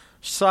out.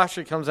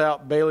 Sasha comes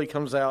out. Bayley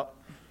comes out.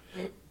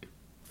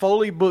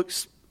 Foley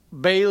books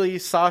Bayley,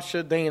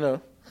 Sasha,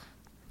 Dana.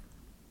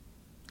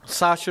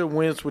 Sasha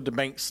wins with the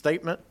bank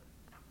statement.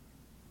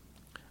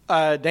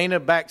 Dana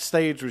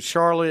backstage with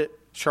Charlotte.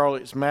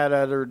 Charlotte's mad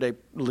at her. They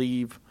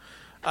leave.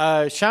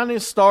 Shining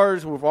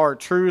Stars with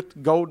R-Truth.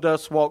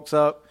 Goldust walks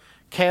up.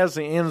 Kaz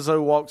and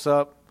Enzo walks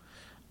up.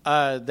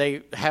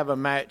 They have a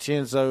match,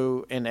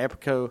 Enzo and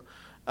Epico.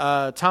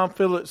 Tom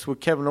Phillips with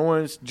Kevin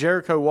Owens.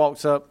 Jericho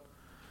walks up.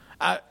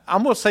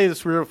 I'm going to say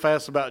this real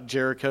fast about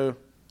Jericho.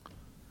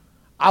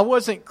 I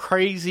wasn't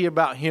crazy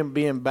about him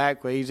being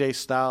back with AJ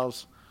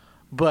Styles,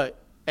 but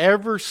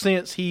ever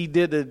since he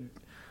did the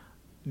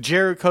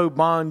Jericho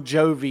Bon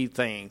Jovi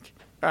thing,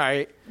 all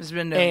right, it's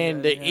been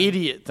and the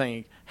idiot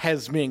thing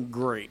has been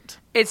great.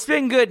 It's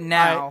been good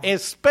now,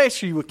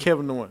 especially with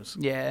Kevin Owens.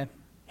 Yeah,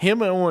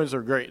 him and Owens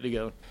are great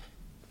together.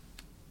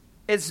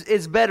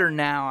 It's better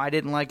now. I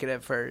didn't like it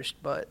at first,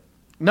 but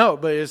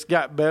it's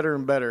got better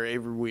and better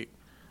every week.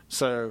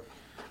 So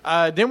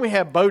then we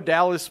have Bo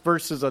Dallas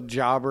versus a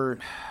jobber.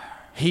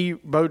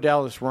 Bo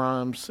Dallas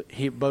rhymes.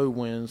 Bo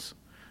wins.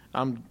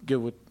 I'm good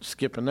with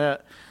skipping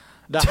that.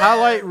 The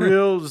highlight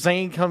reel,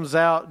 Zayn comes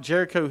out.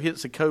 Jericho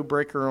hits a code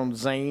breaker on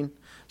Zayn.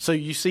 So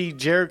you see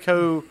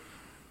Jericho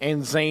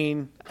and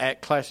Zayn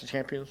at Clash of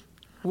Champions.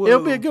 Whoa.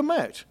 It'll be a good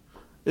match.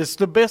 It's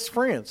the best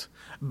friends.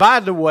 By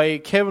the way,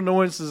 Kevin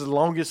Owens is the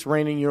longest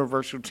reigning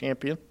Universal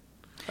Champion.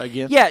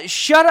 Again. Yeah,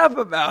 shut up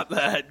about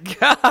that.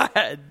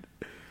 God.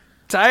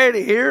 Tired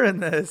of hearing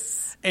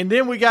this. And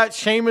then we got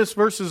Sheamus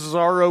versus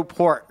Cesaro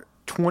part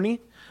 20.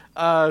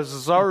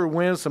 Cesaro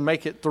wins to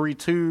make it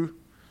 3-2.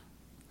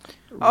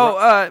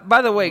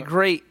 By the way,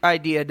 great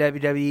idea,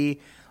 WWE.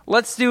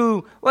 Let's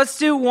do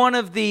one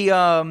of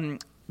the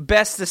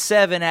best of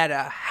 7 at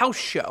a house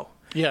show.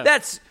 Yeah,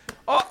 that's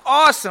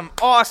awesome,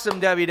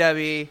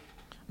 WWE.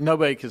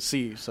 Nobody could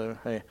see you, so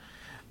hey,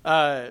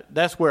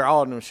 that's where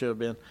all of them should have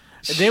been.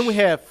 And then we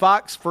have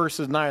Fox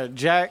versus Nia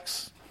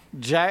Jax.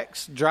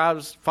 Jax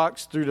drives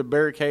Fox through the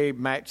barricade.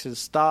 Match is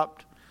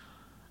stopped.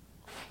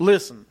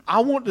 Listen, I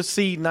want to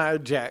see Nia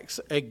Jax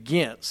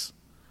against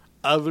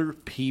other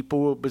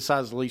people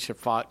besides Alicia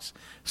Fox.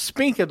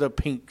 Speaking of the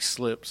pink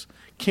slips,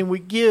 can we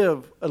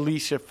give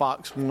Alicia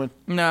Fox one?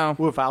 No.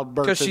 With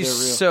Alberta because she's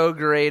so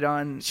great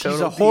on She's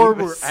Total a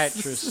horrible Divas.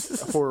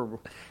 actress.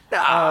 Horrible.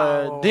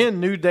 No. Then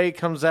New Day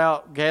comes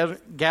out.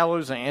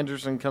 Gallows and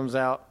Anderson comes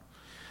out.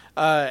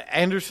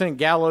 Anderson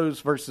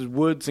Gallows versus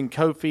Woods and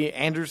Kofi.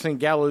 Anderson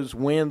Gallows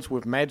wins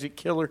with Magic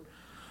Killer.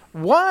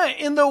 Why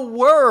in the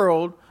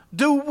world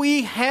do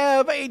we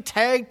have a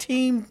tag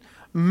team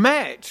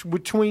match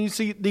between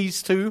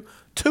these 2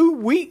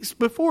 weeks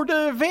before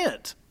the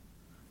event?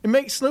 It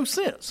makes no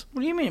sense.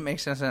 What do you mean it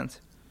makes no sense?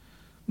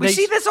 We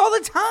see this all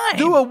the time.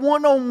 Do a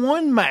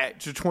one-on-one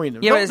match between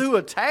them. Don't do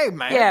a tag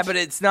match. Yeah, but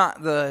it's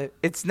not going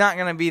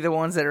to be the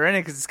ones that are in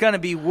it because it's going to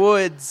be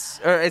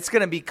Woods or it's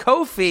going to be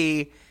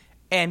Kofi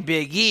and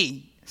Big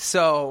E.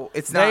 So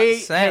it's not the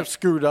same. They have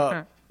screwed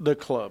up the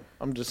club.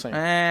 I'm just saying.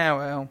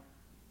 Well.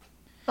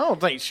 I don't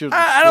think she'll.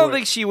 I don't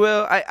think she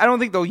will. I don't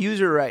think they'll use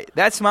her right.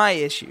 That's my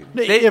issue.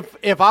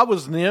 If I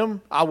was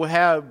them, I would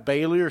have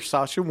Bayley or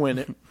Sasha win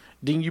it.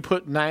 Then you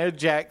put Nia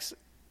Jax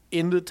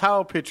in the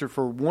title picture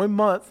for 1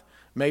 month,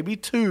 maybe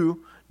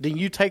 2. Then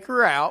you take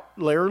her out,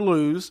 let her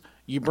lose.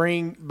 You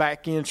bring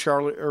back in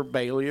Charlotte or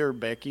Bayley or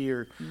Becky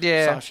or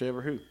Sasha,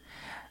 ever who.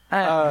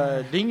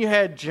 Then you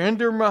had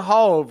Jinder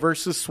Mahal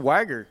versus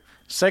Swagger.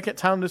 Second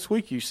time this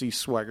week you see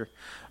Swagger.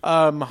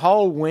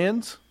 Mahal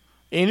wins.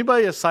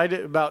 Anybody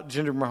excited about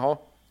Jinder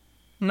Mahal?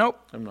 Nope.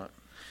 I'm not.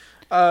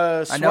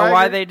 I know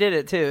why they did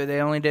it, too.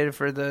 They only did it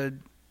for the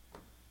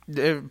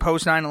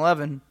post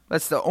 9/11.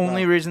 That's the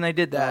only reason they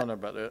did that. I don't know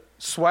about that.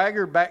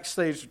 Swagger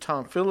backstage with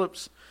Tom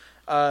Phillips.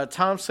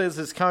 Tom says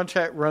his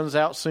contract runs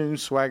out soon.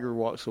 Swagger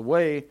walks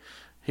away.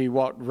 He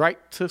walked right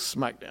to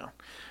SmackDown.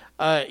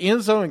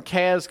 Enzo and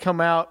Kaz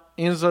come out.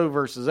 Enzo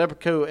versus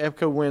Epico.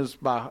 Epico wins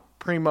by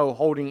Primo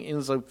holding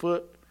Enzo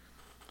foot.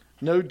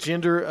 No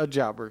Jinder, a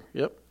jobber.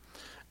 Yep.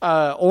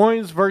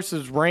 Owens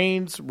versus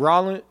Reigns.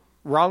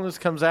 Rollins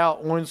comes out.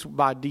 Owens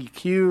by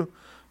DQ.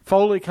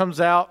 Foley comes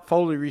out.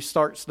 Foley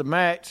restarts the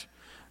match.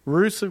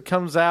 Rusev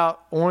comes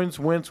out. Owens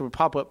wins with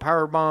pop-up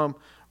powerbomb.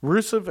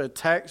 Rusev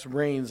attacks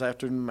Reigns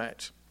after the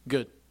match.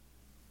 Good.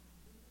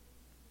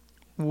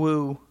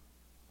 Woo.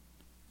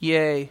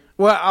 Yay.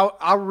 Well,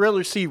 I'd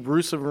rather see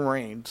Rusev and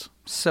Reigns.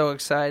 So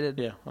excited.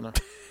 Yeah, I know.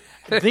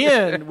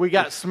 Then we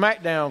got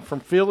SmackDown from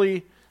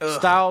Philly.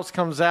 Styles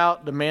comes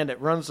out, the man that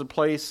runs the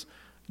place.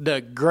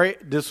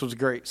 This was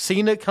great.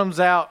 Cena comes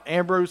out.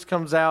 Ambrose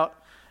comes out.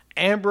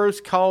 Ambrose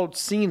called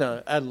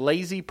Cena a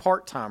lazy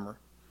part-timer.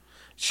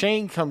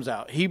 Shane comes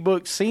out. He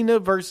booked Cena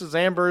versus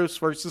Ambrose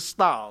versus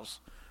Styles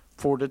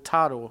for the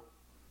title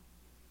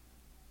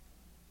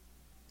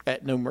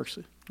at No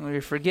Mercy. Well,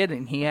 you're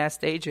forgetting. He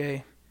asked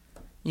AJ,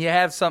 you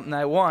have something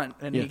I want,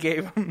 and he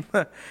gave him.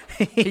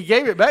 He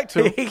gave it back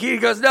to him. He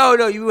goes,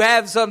 no, you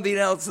have something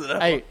else.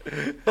 Hey,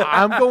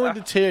 I'm going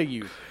to tell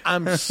you,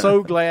 I'm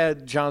so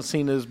glad John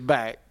Cena is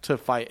back to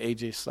fight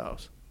AJ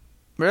Styles.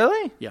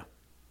 Really? Yeah,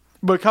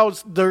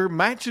 because their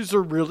matches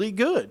are really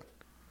good.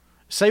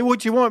 Say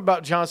what you want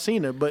about John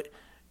Cena, but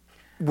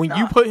when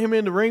you put him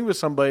in the ring with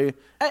somebody,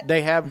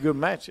 they have good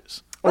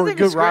matches or a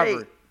good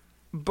rivalry.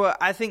 But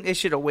I think they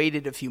should have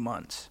waited a few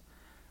months.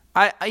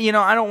 I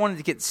don't want it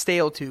to get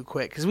stale too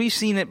quick because we've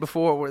seen it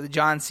before where the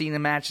John Cena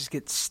matches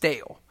get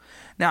stale.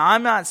 Now,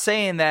 I'm not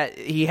saying that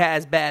he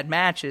has bad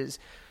matches,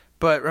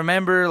 but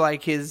remember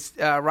like his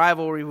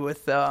rivalry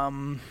with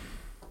Orton.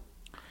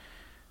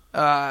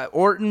 I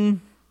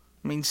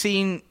mean,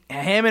 seeing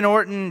him and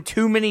Orton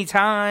too many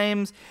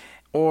times,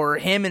 Or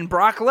him and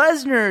Brock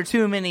Lesnar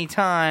too many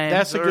times.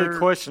 That's a good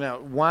question. Now,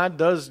 why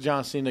does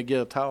John Cena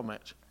get a title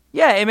match?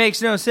 Yeah, it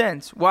makes no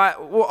sense. Why?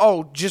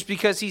 Well, just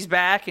because he's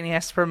back and he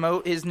has to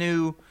promote his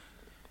new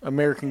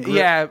American Grip.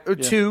 Yeah,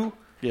 2.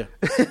 Yeah.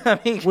 I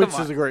mean, Which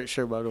is a great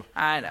show, by the way.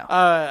 I know.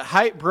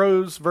 Hype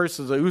Bros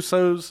versus the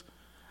Usos.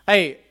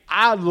 Hey,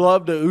 I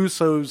love the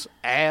Usos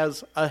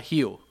as a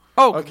heel.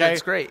 Oh, okay?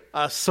 That's great.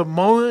 A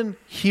Samoan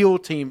heel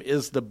team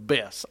is the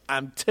best.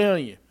 I'm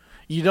telling you.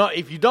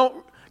 If you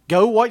don't,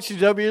 go watch the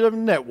WWE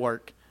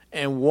Network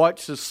and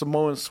watch the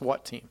Samoan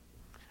SWAT team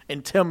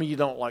and tell me you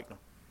don't like them.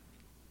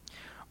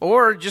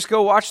 Or just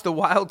go watch the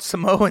Wild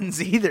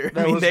Samoans either.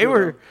 I mean, they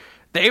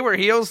were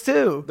heels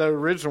too. The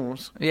original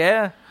ones.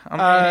 Yeah.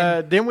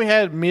 Then we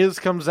had Miz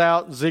comes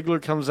out,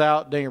 Ziggler comes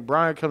out, Daniel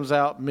Bryan comes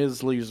out,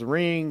 Miz leaves the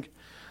ring.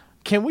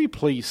 Can we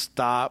please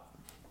stop?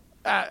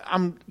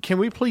 Can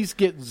we please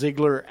get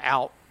Ziggler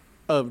out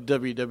of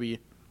WWE?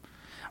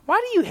 Why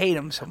do you hate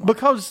him so much?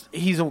 Because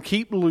he's going to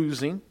keep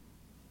losing.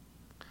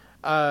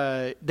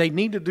 They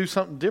need to do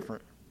something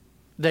different.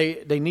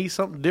 They need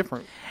something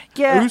different.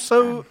 Yeah.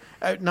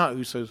 Not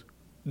Usos.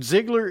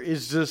 Ziggler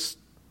is just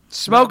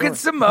smoking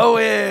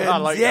Samoans. I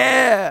like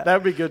that.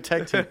 That'd be a good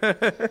tag team.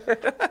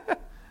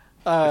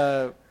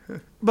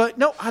 But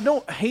no, I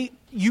don't hate.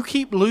 You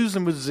keep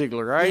losing with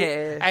Ziggler, right?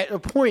 Yeah. At a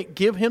point,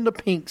 give him the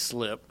pink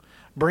slip.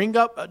 Bring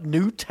up a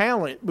new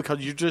talent because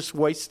you're just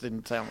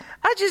wasting talent.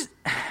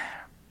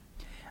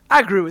 I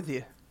agree with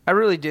you. I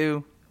really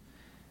do.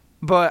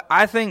 But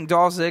I think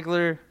Dolph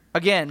Ziggler,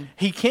 again,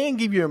 he can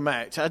give you a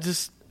match.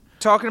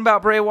 Talking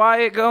about Bray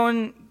Wyatt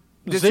going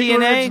to Ziggler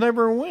TNA.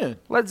 Never win.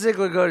 Let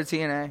Ziggler go to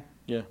TNA.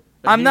 Yeah.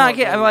 I'm not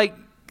getting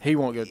he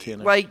won't go to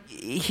TNA. Like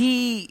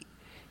he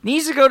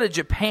needs to go to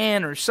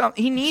Japan or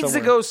something. He needs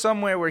to go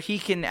somewhere where he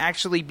can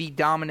actually be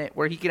dominant,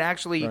 where he can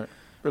actually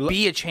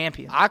be a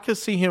champion. I could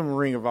see him in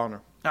Ring of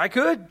Honor. I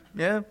could.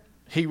 Yeah.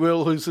 He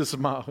will lose his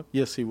smile.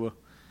 Yes, he will.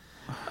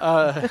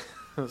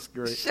 That's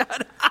great.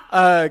 Shut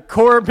up.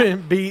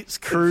 Corbin beats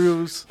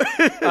Cruz.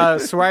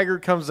 Swagger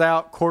comes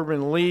out.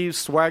 Corbin leaves.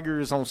 Swagger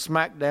is on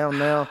SmackDown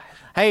now.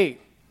 Hey,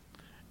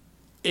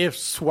 if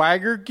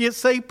Swagger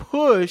gets a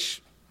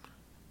push,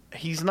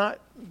 he's not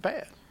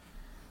bad.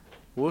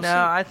 We'll see.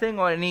 I think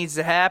what needs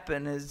to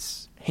happen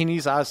is he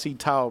needs IC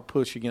title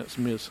push against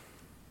Miz.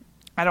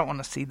 I don't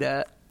want to see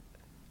that.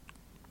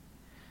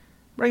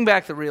 Bring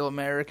back the real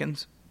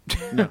Americans.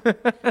 No.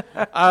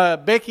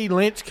 Becky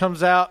Lynch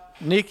comes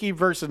out. Nikki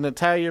versus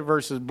Natalya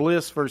versus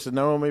Bliss versus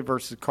Naomi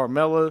versus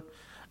Carmella.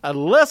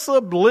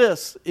 Alexa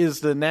Bliss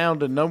is now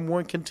the number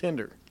 1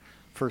 contender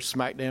for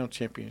SmackDown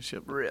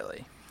Championship.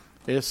 Really?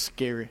 It's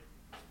scary.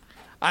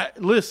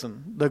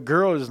 Listen, the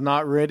girl is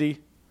not ready.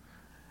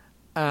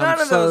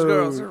 None of those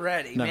girls are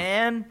ready,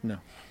 man. No.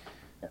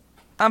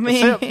 I mean,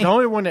 except the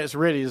only one that's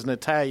ready is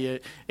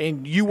Natalya,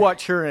 and you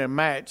watch her in a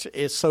match,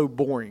 it's so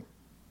boring.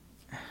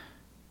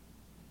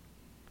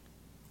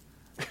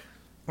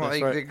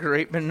 Like right. The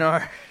Great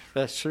Menard.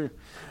 That's true.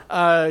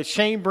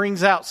 Shane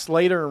brings out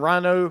Slater and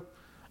Rhino.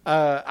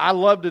 I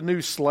love the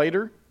new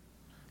Slater.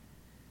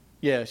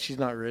 Yeah, she's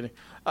not ready.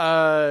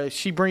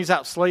 She brings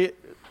out Slater.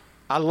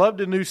 I love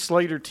the new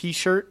Slater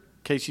T-shirt,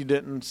 in case you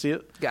didn't see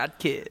it. Got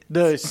kids.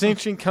 The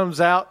Ascension comes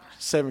out.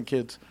 7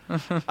 kids.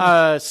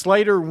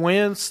 Slater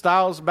wins.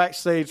 Styles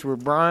backstage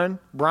with Brian.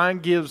 Brian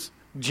gives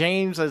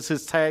James as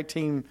his tag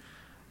team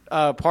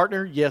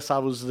partner. Yes, I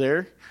was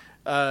there.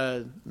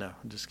 No,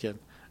 I'm just kidding.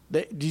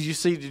 Did you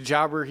see the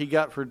jobber he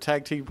got for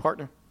tag team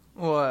partner?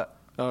 What?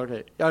 Oh,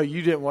 okay. Oh,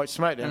 you didn't watch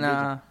SmackDown,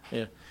 Nah. did you?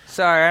 Yeah.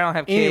 Sorry, I don't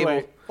have cable.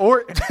 Anyway,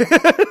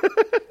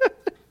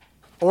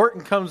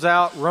 Orton comes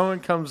out. Rowan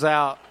comes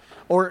out.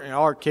 Orton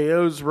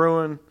RKO's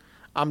Rowan.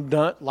 I'm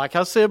done. Like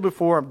I said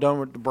before, I'm done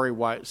with the Bray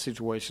Wyatt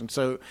situation.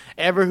 So,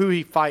 ever who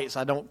he fights,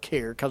 I don't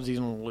care because he's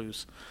going to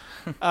lose.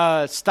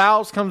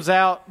 Styles comes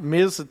out.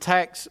 Miz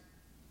attacks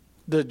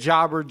the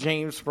jobber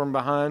James from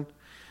behind.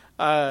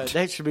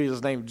 That should be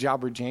his name,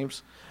 Jobber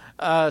James.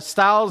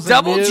 Styles and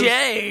Double Miz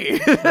J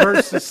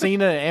versus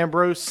Cena and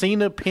Ambrose.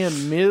 Cena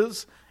pinned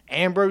Miz.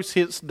 Ambrose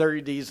hits Dirty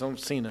D's on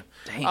Cena.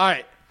 Dang. All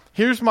right,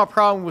 here's my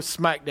problem with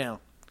SmackDown.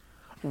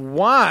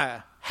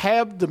 Why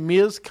have the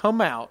Miz come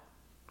out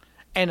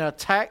and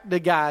attack the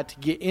guy to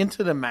get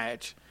into the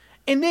match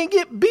and then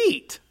get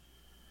beat?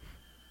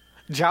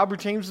 Jobber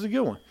James is a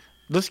good one.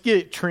 Let's get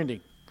it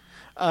trending.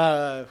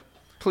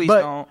 Please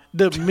but don't.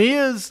 The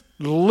Miz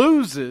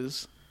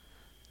loses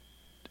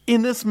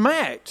in this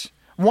match.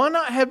 Why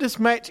not have this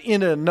match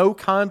in a no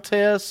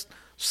contest?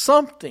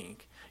 Something.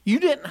 You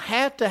didn't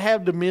have to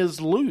have The Miz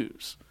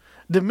lose.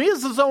 The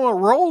Miz is on a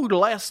roll the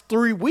last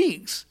 3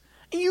 weeks,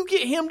 and you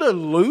get him to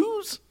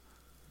lose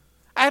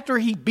after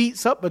he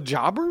beats up a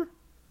jobber?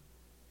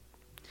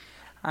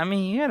 I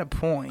mean, you had a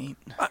point.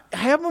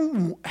 Have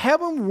him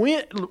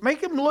win.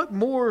 Make him look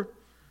more.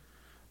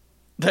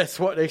 That's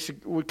what they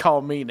would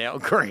call me now.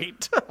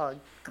 Great. Oh,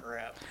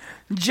 crap.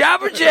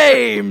 Jobber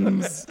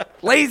James.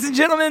 Ladies and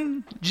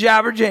gentlemen,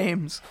 Jobber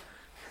James.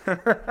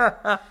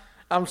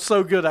 I'm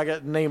so good I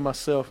got to name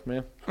myself,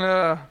 man.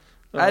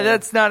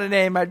 That's not a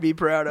name I'd be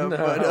proud of.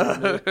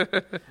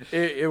 But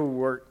it would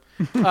work.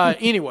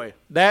 Anyway,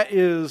 that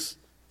is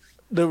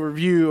the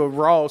review of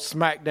Raw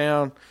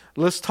SmackDown.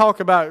 Let's talk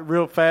about it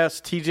real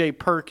fast. TJ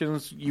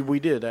Perkins, we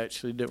did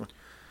actually, didn't we?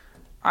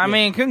 I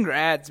mean,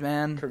 congrats,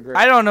 man. Congrats.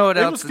 I don't know what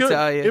else to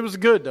tell you. It was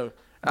good, though.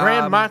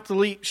 Grand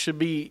Metalik should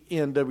be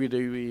in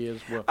WWE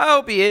as well. I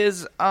hope he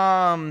is.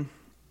 I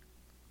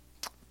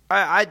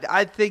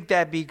think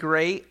that'd be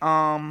great.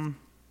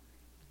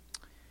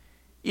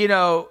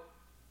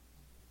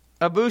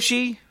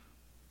 Ibushi,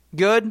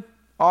 good,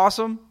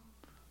 awesome.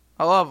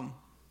 I love him.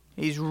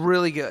 He's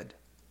really good.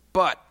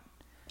 But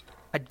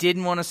I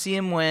didn't want to see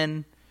him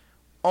win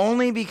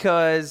only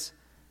because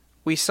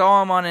we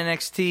saw him on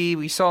NXT.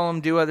 We saw him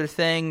do other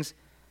things.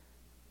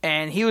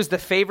 And he was the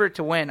favorite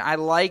to win. I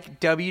like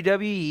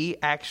WWE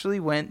actually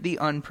went the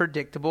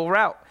unpredictable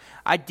route.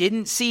 I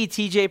didn't see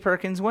TJ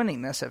Perkins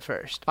winning this at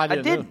first. I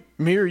didn't.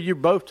 Mir, you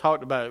both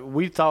talked about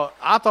it.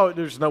 I thought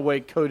there's no way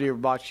Cody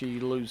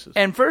Ibushi loses.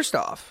 And first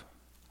off,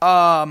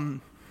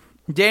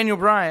 Daniel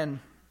Bryan,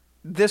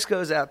 this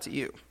goes out to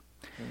you.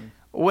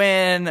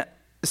 When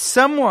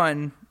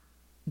someone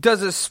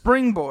does a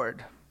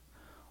springboard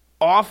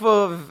off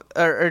of,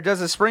 or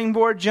does a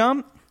springboard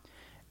jump,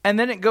 and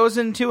then it goes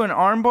into an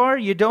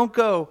armbar, you don't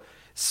go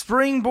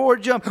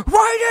springboard jump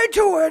right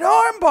into an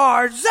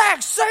armbar,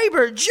 Zack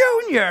Sabre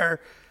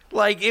Jr.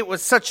 Like it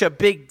was such a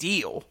big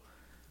deal.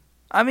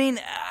 I mean,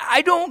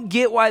 I don't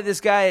get why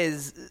this guy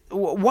is.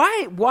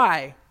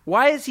 Why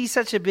is he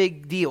such a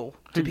big deal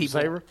to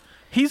people? Sabre?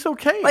 He's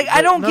okay. Like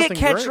I don't get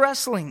catch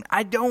wrestling.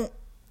 I don't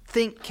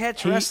think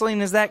catch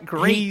wrestling is that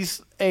great.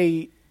 He's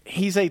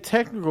a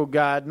technical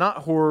guy, not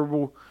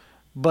horrible,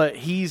 but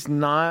he's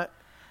not.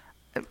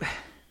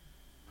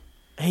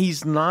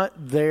 He's not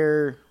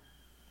there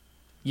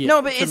yet.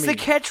 No, but it's the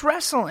catch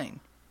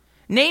wrestling.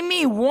 Name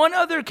me one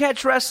other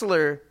catch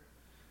wrestler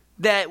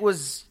that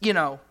was,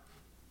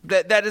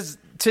 that is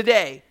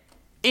today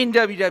in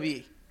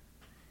WWE.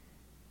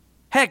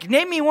 Heck,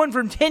 name me one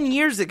from 10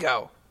 years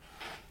ago.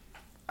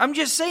 I'm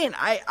just saying,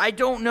 I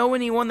don't know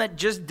anyone that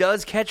just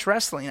does catch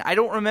wrestling. I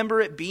don't remember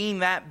it being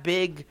that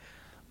big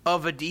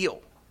of a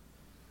deal.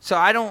 So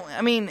I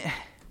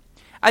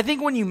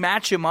think when you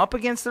match him up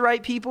against the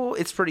right people,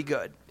 it's pretty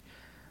good.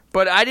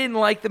 But I didn't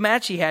like the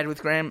match he had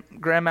with Grand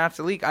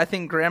Metalik. I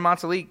think Grand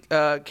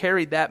Metalik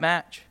carried that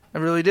match. I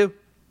really do.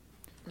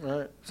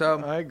 Right.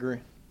 So I agree.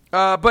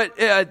 But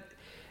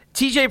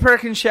TJ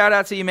Perkins, shout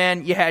out to you,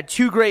 man. You had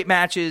two great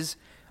matches.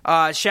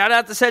 Shout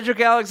out to Cedric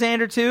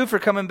Alexander, too, for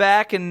coming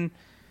back and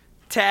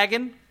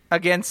tagging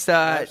against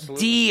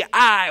DIY.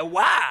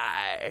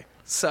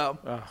 So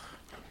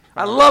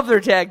I love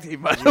their tag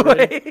team, by the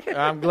way.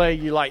 I'm glad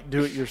you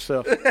do it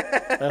yourself.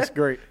 That's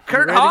great.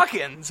 Kurt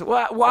Hawkins.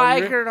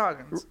 Why Kurt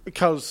Hawkins?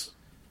 Because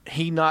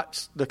he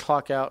knocks the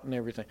clock out and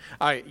everything.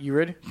 All right, you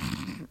ready?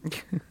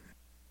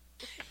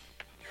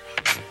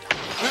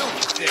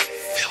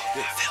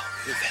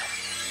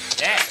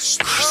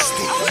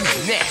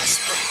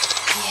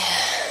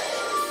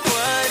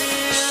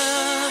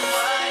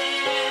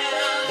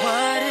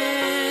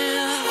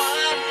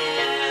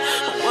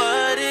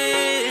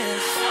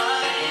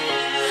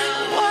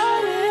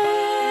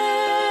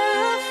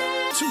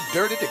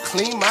 Dirty to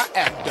clean my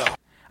act up.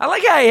 I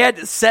like how he had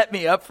to set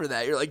me up for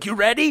that. You're like, you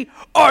ready?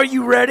 Are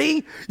you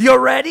ready? You're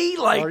ready?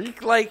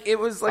 Like it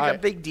was like a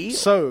big deal.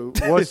 So,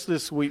 what's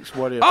this week's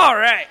What If? All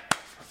right.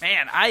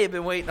 Man, I have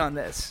been waiting on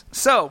this.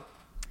 So,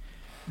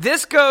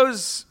 this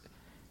goes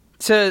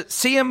to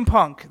CM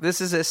Punk.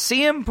 This is a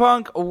CM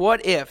Punk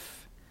What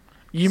If.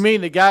 You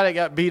mean the guy that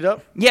got beat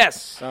up?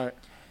 Yes. All right.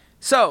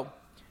 So,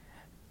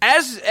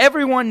 as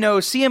everyone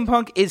knows, CM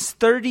Punk is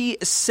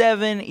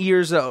 37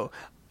 years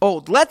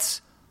old.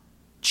 Let's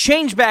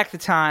change back the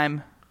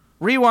time,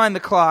 rewind the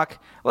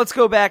clock. Let's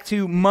go back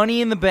to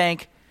Money in the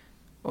Bank,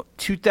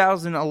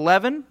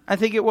 2011, I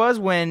think it was,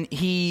 when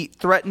he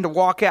threatened to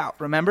walk out,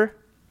 remember?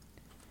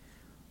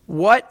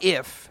 What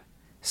if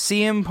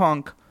CM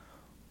Punk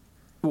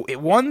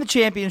won the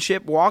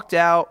championship, walked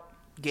out,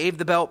 gave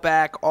the belt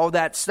back, all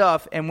that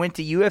stuff, and went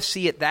to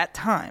UFC at that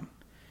time?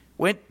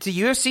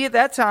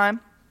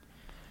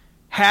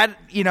 Had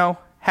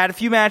a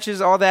few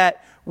matches, all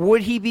that.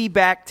 Would he be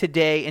back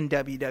today in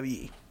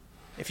WWE?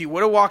 If he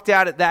would have walked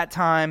out at that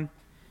time,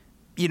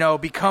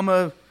 become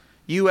a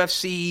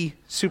UFC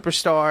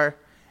superstar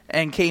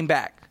and came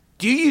back,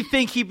 do you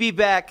think he'd be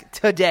back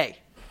today?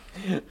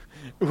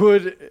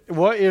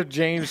 What if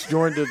James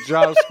joined the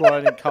Job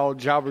Squad and called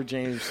Jobber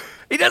James?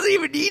 He doesn't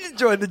even need to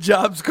join the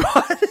Job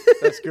Squad.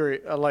 That's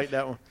great. I like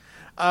that one.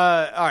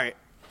 All right.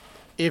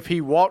 If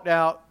he walked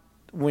out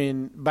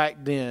back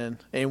then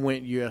and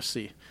went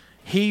UFC,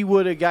 he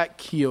would have got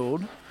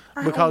killed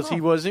because he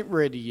wasn't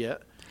ready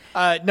yet.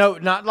 No,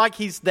 not like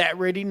he's that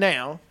ready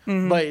now,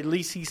 but at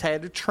least he's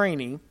had a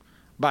training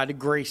by the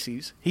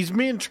Gracies. He's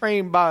being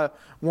trained by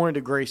one of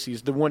the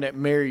Gracies, the one that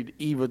married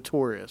Eva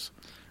Torres.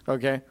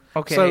 Okay?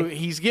 So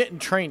he's getting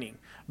training.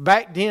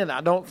 Back then,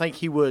 I don't think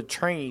he would have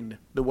trained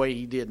the way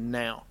he did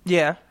now.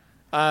 Yeah.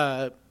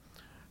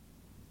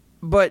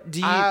 But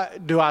do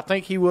I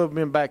think he would have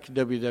been back to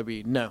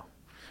WWE? No.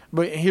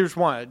 But here's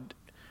why.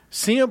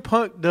 CM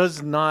Punk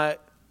does not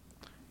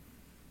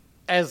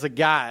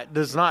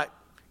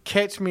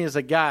catch me as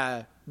a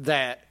guy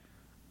that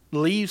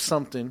leaves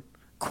something,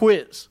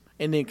 quits,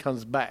 and then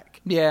comes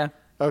back. Yeah.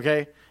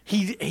 Okay?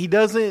 He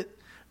doesn't,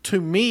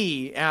 to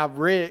me, I've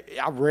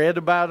read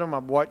about him,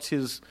 I've watched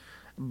his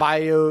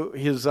bio,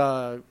 his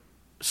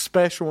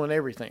special and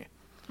everything.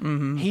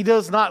 Mm-hmm. He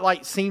does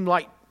not seem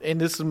like, and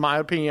this is my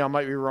opinion, I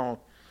might be wrong.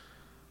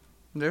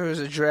 There was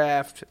a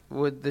draft.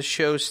 Would the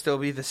show still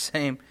be the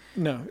same?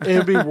 No, it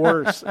would be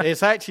worse.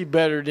 It's actually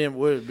better than it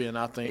would have been,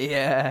 I think.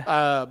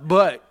 Yeah.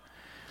 But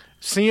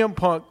CM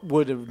Punk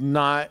would have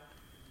not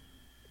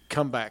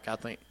come back, I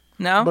think.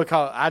 No?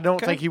 Because I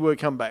don't think he would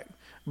come back.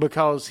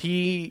 Because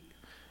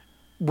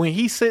when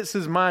he sets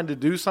his mind to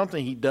do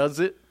something, he does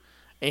it,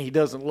 and he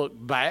doesn't look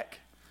back.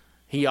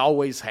 He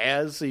always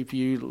has, if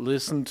you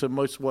listen to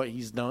most of what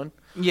he's done.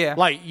 Yeah.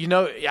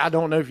 I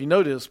don't know if you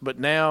know this, but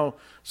now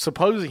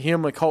supposedly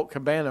him and Colt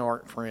Cabana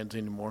aren't friends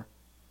anymore.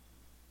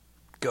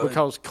 Good.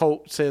 Because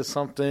Colt says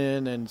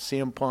something and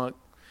CM Punk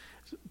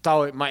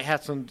thought it might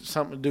have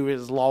something to do with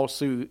his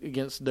lawsuit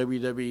against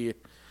WWE.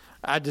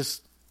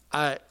 That's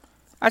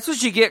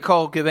what you get,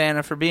 Colt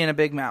Cabana, for being a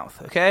big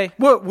mouth, okay?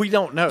 Well, we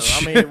don't know.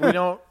 I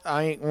mean,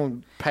 I ain't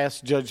going to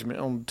pass judgment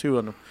on the two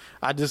of them.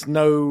 I just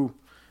know,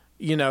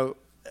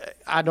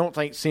 I don't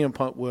think CM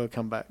Punk will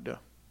come back, though.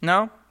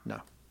 No?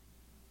 No.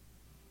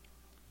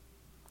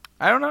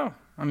 I don't know.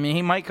 I mean,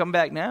 he might come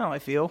back now, I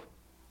feel.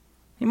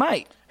 He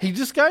might. He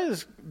just got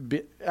his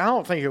I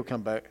don't think he'll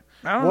come back.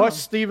 Watch know.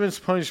 Steven's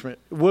punishment.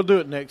 We'll do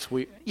it next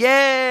week.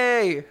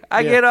 Yay!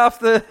 I get off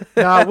the...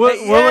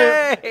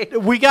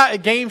 we got a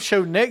game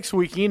show next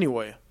week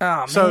anyway.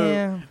 Oh, so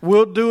man.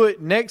 We'll do it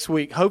next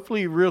week.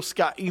 Hopefully, real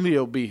Scott Ely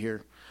will be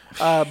here.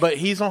 But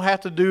he's going to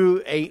have to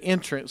do a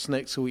entrance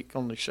next week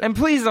on the show. And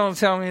please don't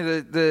tell me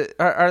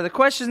are the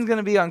questions going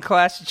to be on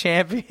Clash of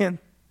Champions?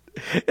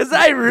 Because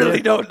I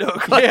really don't know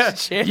Clash of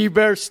Champions. You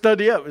better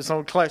study up. It's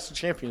on Clash of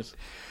Champions.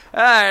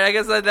 All right, I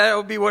guess that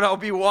will be what I'll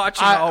be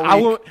watching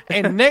all week.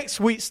 And next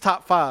week's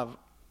top 5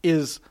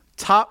 is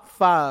top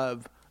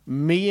 5 $1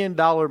 million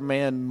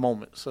man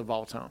moments of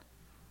all time.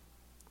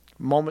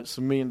 Moments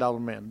of $1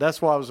 million man.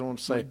 That's what I was going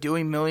to say. Like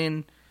doing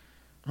million...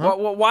 Huh?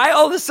 Why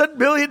all of a sudden $1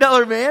 million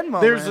man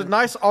moment? There's a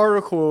nice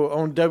article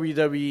on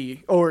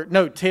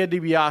WWE, Ted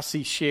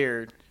DiBiase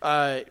shared.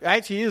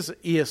 Actually, it is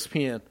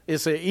ESPN.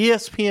 It's an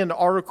ESPN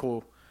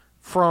article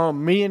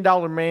from $1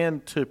 million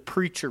man to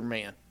preacher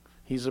man.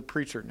 He's a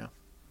preacher now.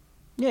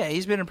 Yeah,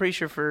 he's been a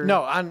preacher for...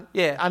 No, I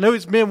know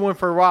he's been one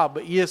for a while,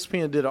 but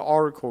ESPN did an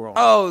article on it.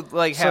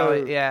 Oh,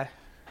 yeah.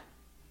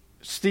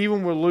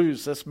 Steven will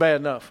lose. That's bad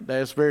enough.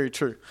 That's very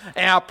true.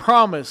 And I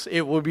promise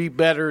it will be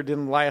better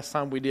than the last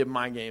time we did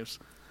Mind Games.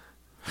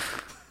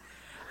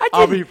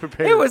 I'll be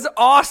prepared. It was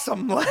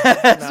awesome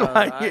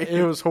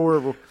it was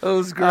horrible. It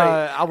was great.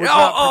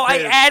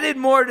 I added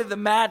more to the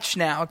match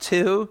now,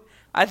 too.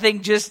 I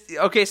think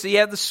so you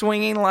have the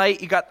swinging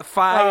light, you got the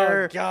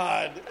fire. Oh,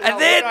 God. And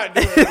then...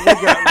 we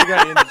got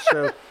to end the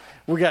show.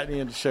 We got to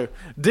end the show.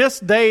 This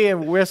day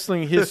in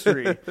wrestling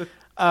history,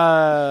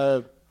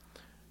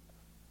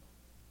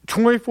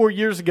 24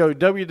 years ago,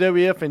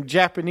 WWF and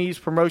Japanese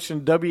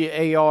promotion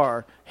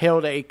WAR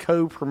held a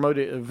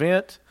co-promoted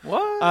event.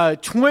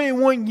 What?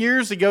 21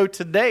 years ago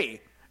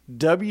today,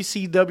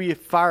 WCW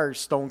fired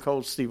Stone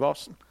Cold Steve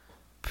Austin.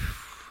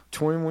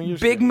 21 years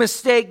Big ago.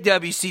 mistake,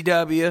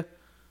 WCW.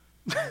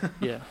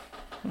 Yeah.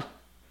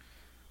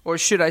 Or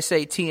should I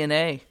say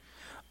TNA?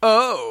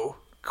 Oh,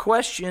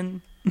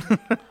 question.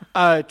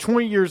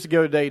 20 years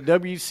ago today,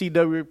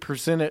 WCW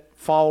presented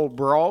Fall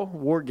Brawl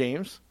War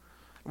Games.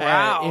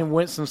 Wow. In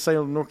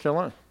Winston-Salem, North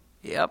Carolina.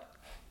 Yep.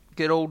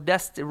 Good old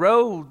Dusty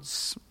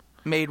Rhodes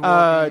made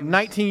War Games.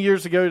 19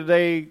 years ago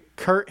today,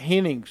 Kurt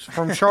Hennings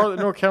from Charlotte,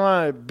 North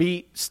Carolina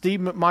beat Steve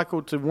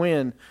McMichael to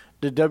win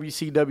the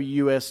WCW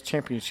U.S.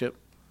 Championship.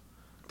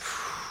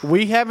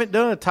 We haven't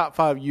done a top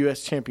 5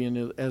 U.S.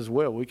 champion as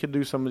well. We could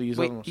do some of these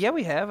other ones. Yeah,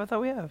 we have. I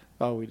thought we have.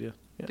 Oh, we did.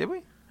 Yeah. Did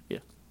we? Yeah.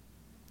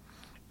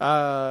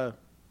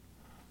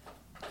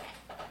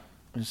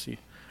 Let's see.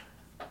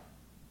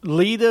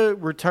 Lita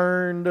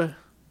returned,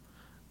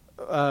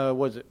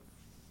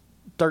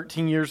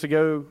 13 years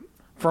ago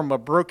from a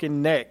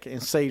broken neck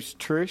and saves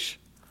Trish.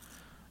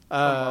 From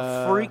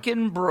a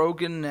freaking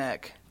broken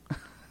neck.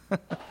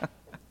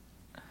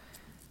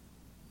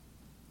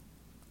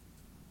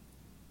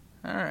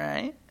 All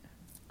right.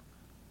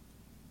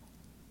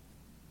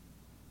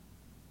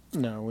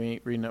 No, we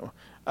ain't reading that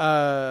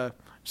one.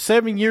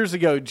 7 years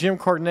ago, Jim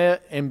Cornette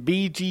and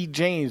B.G.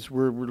 James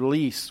were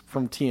released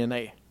from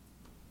TNA.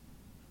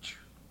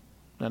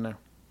 I know.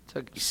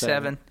 Took you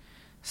 7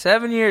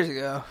 years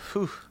ago.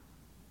 Whew.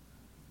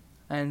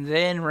 And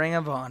then Ring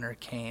of Honor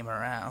came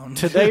around.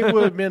 Today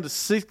would have been the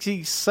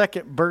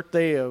 62nd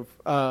birthday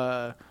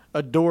of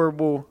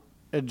adorable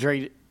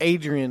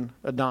Adrian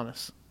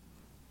Adonis,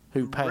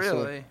 who passed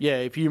away. Yeah,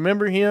 if you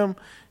remember him,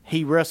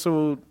 He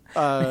wrestled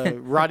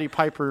Roddy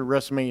Piper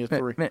WrestleMania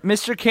 3.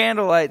 Mr.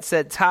 Candlelight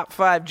said top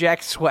 5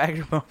 Jack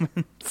Swagger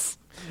moments.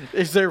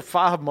 Is there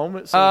 5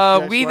 moments?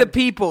 We the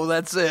people.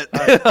 That's it.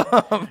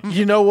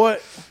 You know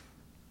what?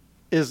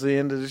 Is the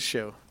end of the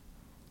show.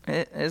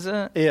 Is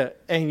it? Yeah,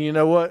 and you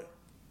know what?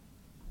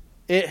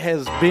 It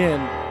has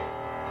been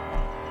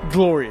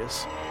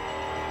glorious.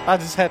 I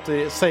just have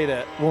to say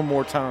that one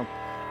more time.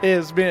 It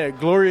has been a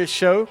glorious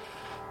show.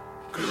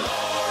 Glorious.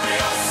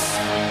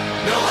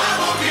 No, I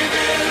won't give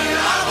in.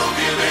 I won't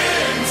give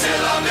in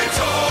till I'm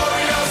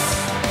victorious.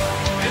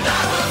 And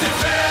I will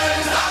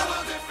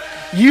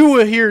defend. You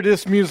will hear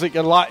this music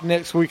a lot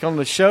next week on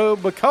the show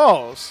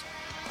because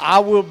I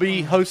will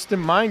be hosting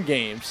Mind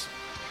Games,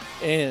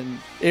 and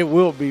it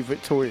will be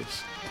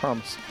victorious.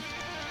 Promise.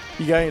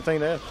 You got anything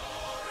to add?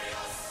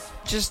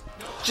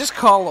 Just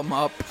call him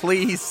up,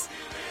 please.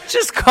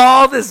 Just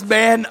call this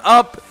man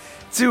up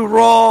to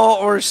Raw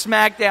or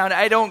SmackDown.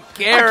 I don't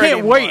care. I can't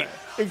anymore. wait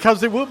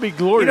because it will be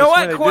glorious. You know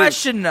what? when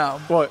Question though.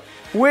 What?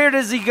 Where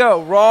does he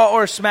go? Raw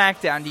or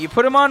SmackDown? Do you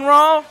put him on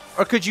Raw,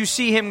 or could you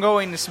see him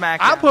going to SmackDown?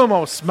 I put him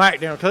on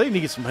SmackDown because they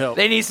need some help.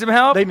 They need some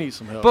help. They need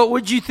some help. But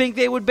would you think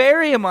they would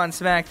bury him on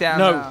SmackDown?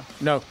 No,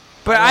 no.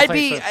 But I I'd don't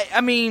be. think so.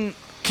 I mean,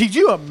 Could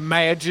you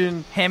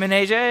imagine him and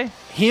AJ.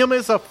 him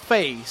as a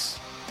face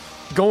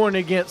going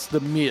against The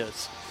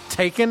Miz,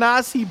 taking the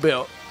IC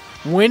belt,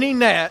 winning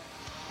that,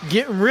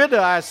 getting rid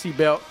of the IC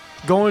belt,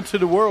 going to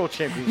the World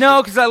Championship?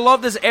 No, because I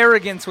love this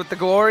arrogance with the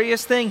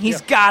Glorious thing.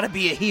 He's got to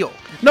be a heel.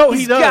 No,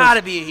 He's he does. got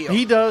to be a heel.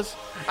 He does.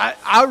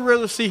 I'd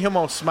rather see him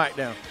on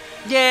SmackDown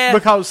Yeah.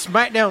 because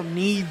SmackDown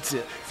needs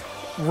it.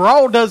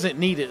 Raw doesn't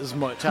need it as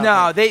much.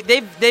 No,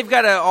 they've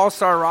got an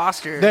all-star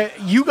roster.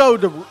 That you go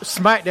to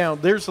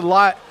SmackDown, there's a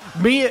lot.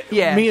 Me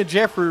and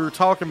Jeffrey were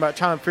talking about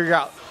trying to figure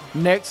out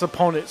next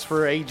opponents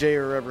for AJ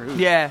or whoever.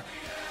 Yeah.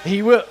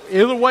 He will.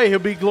 Either way, he'll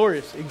be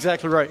glorious.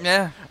 Exactly right.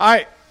 Yeah. All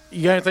right.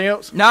 You got anything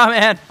else? Nah,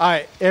 man. All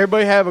right.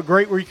 Everybody have a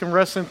great week in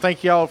wrestling.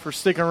 Thank y'all for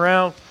sticking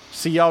around.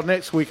 See y'all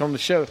next week on the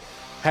show.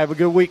 Have a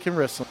good week in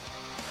wrestling.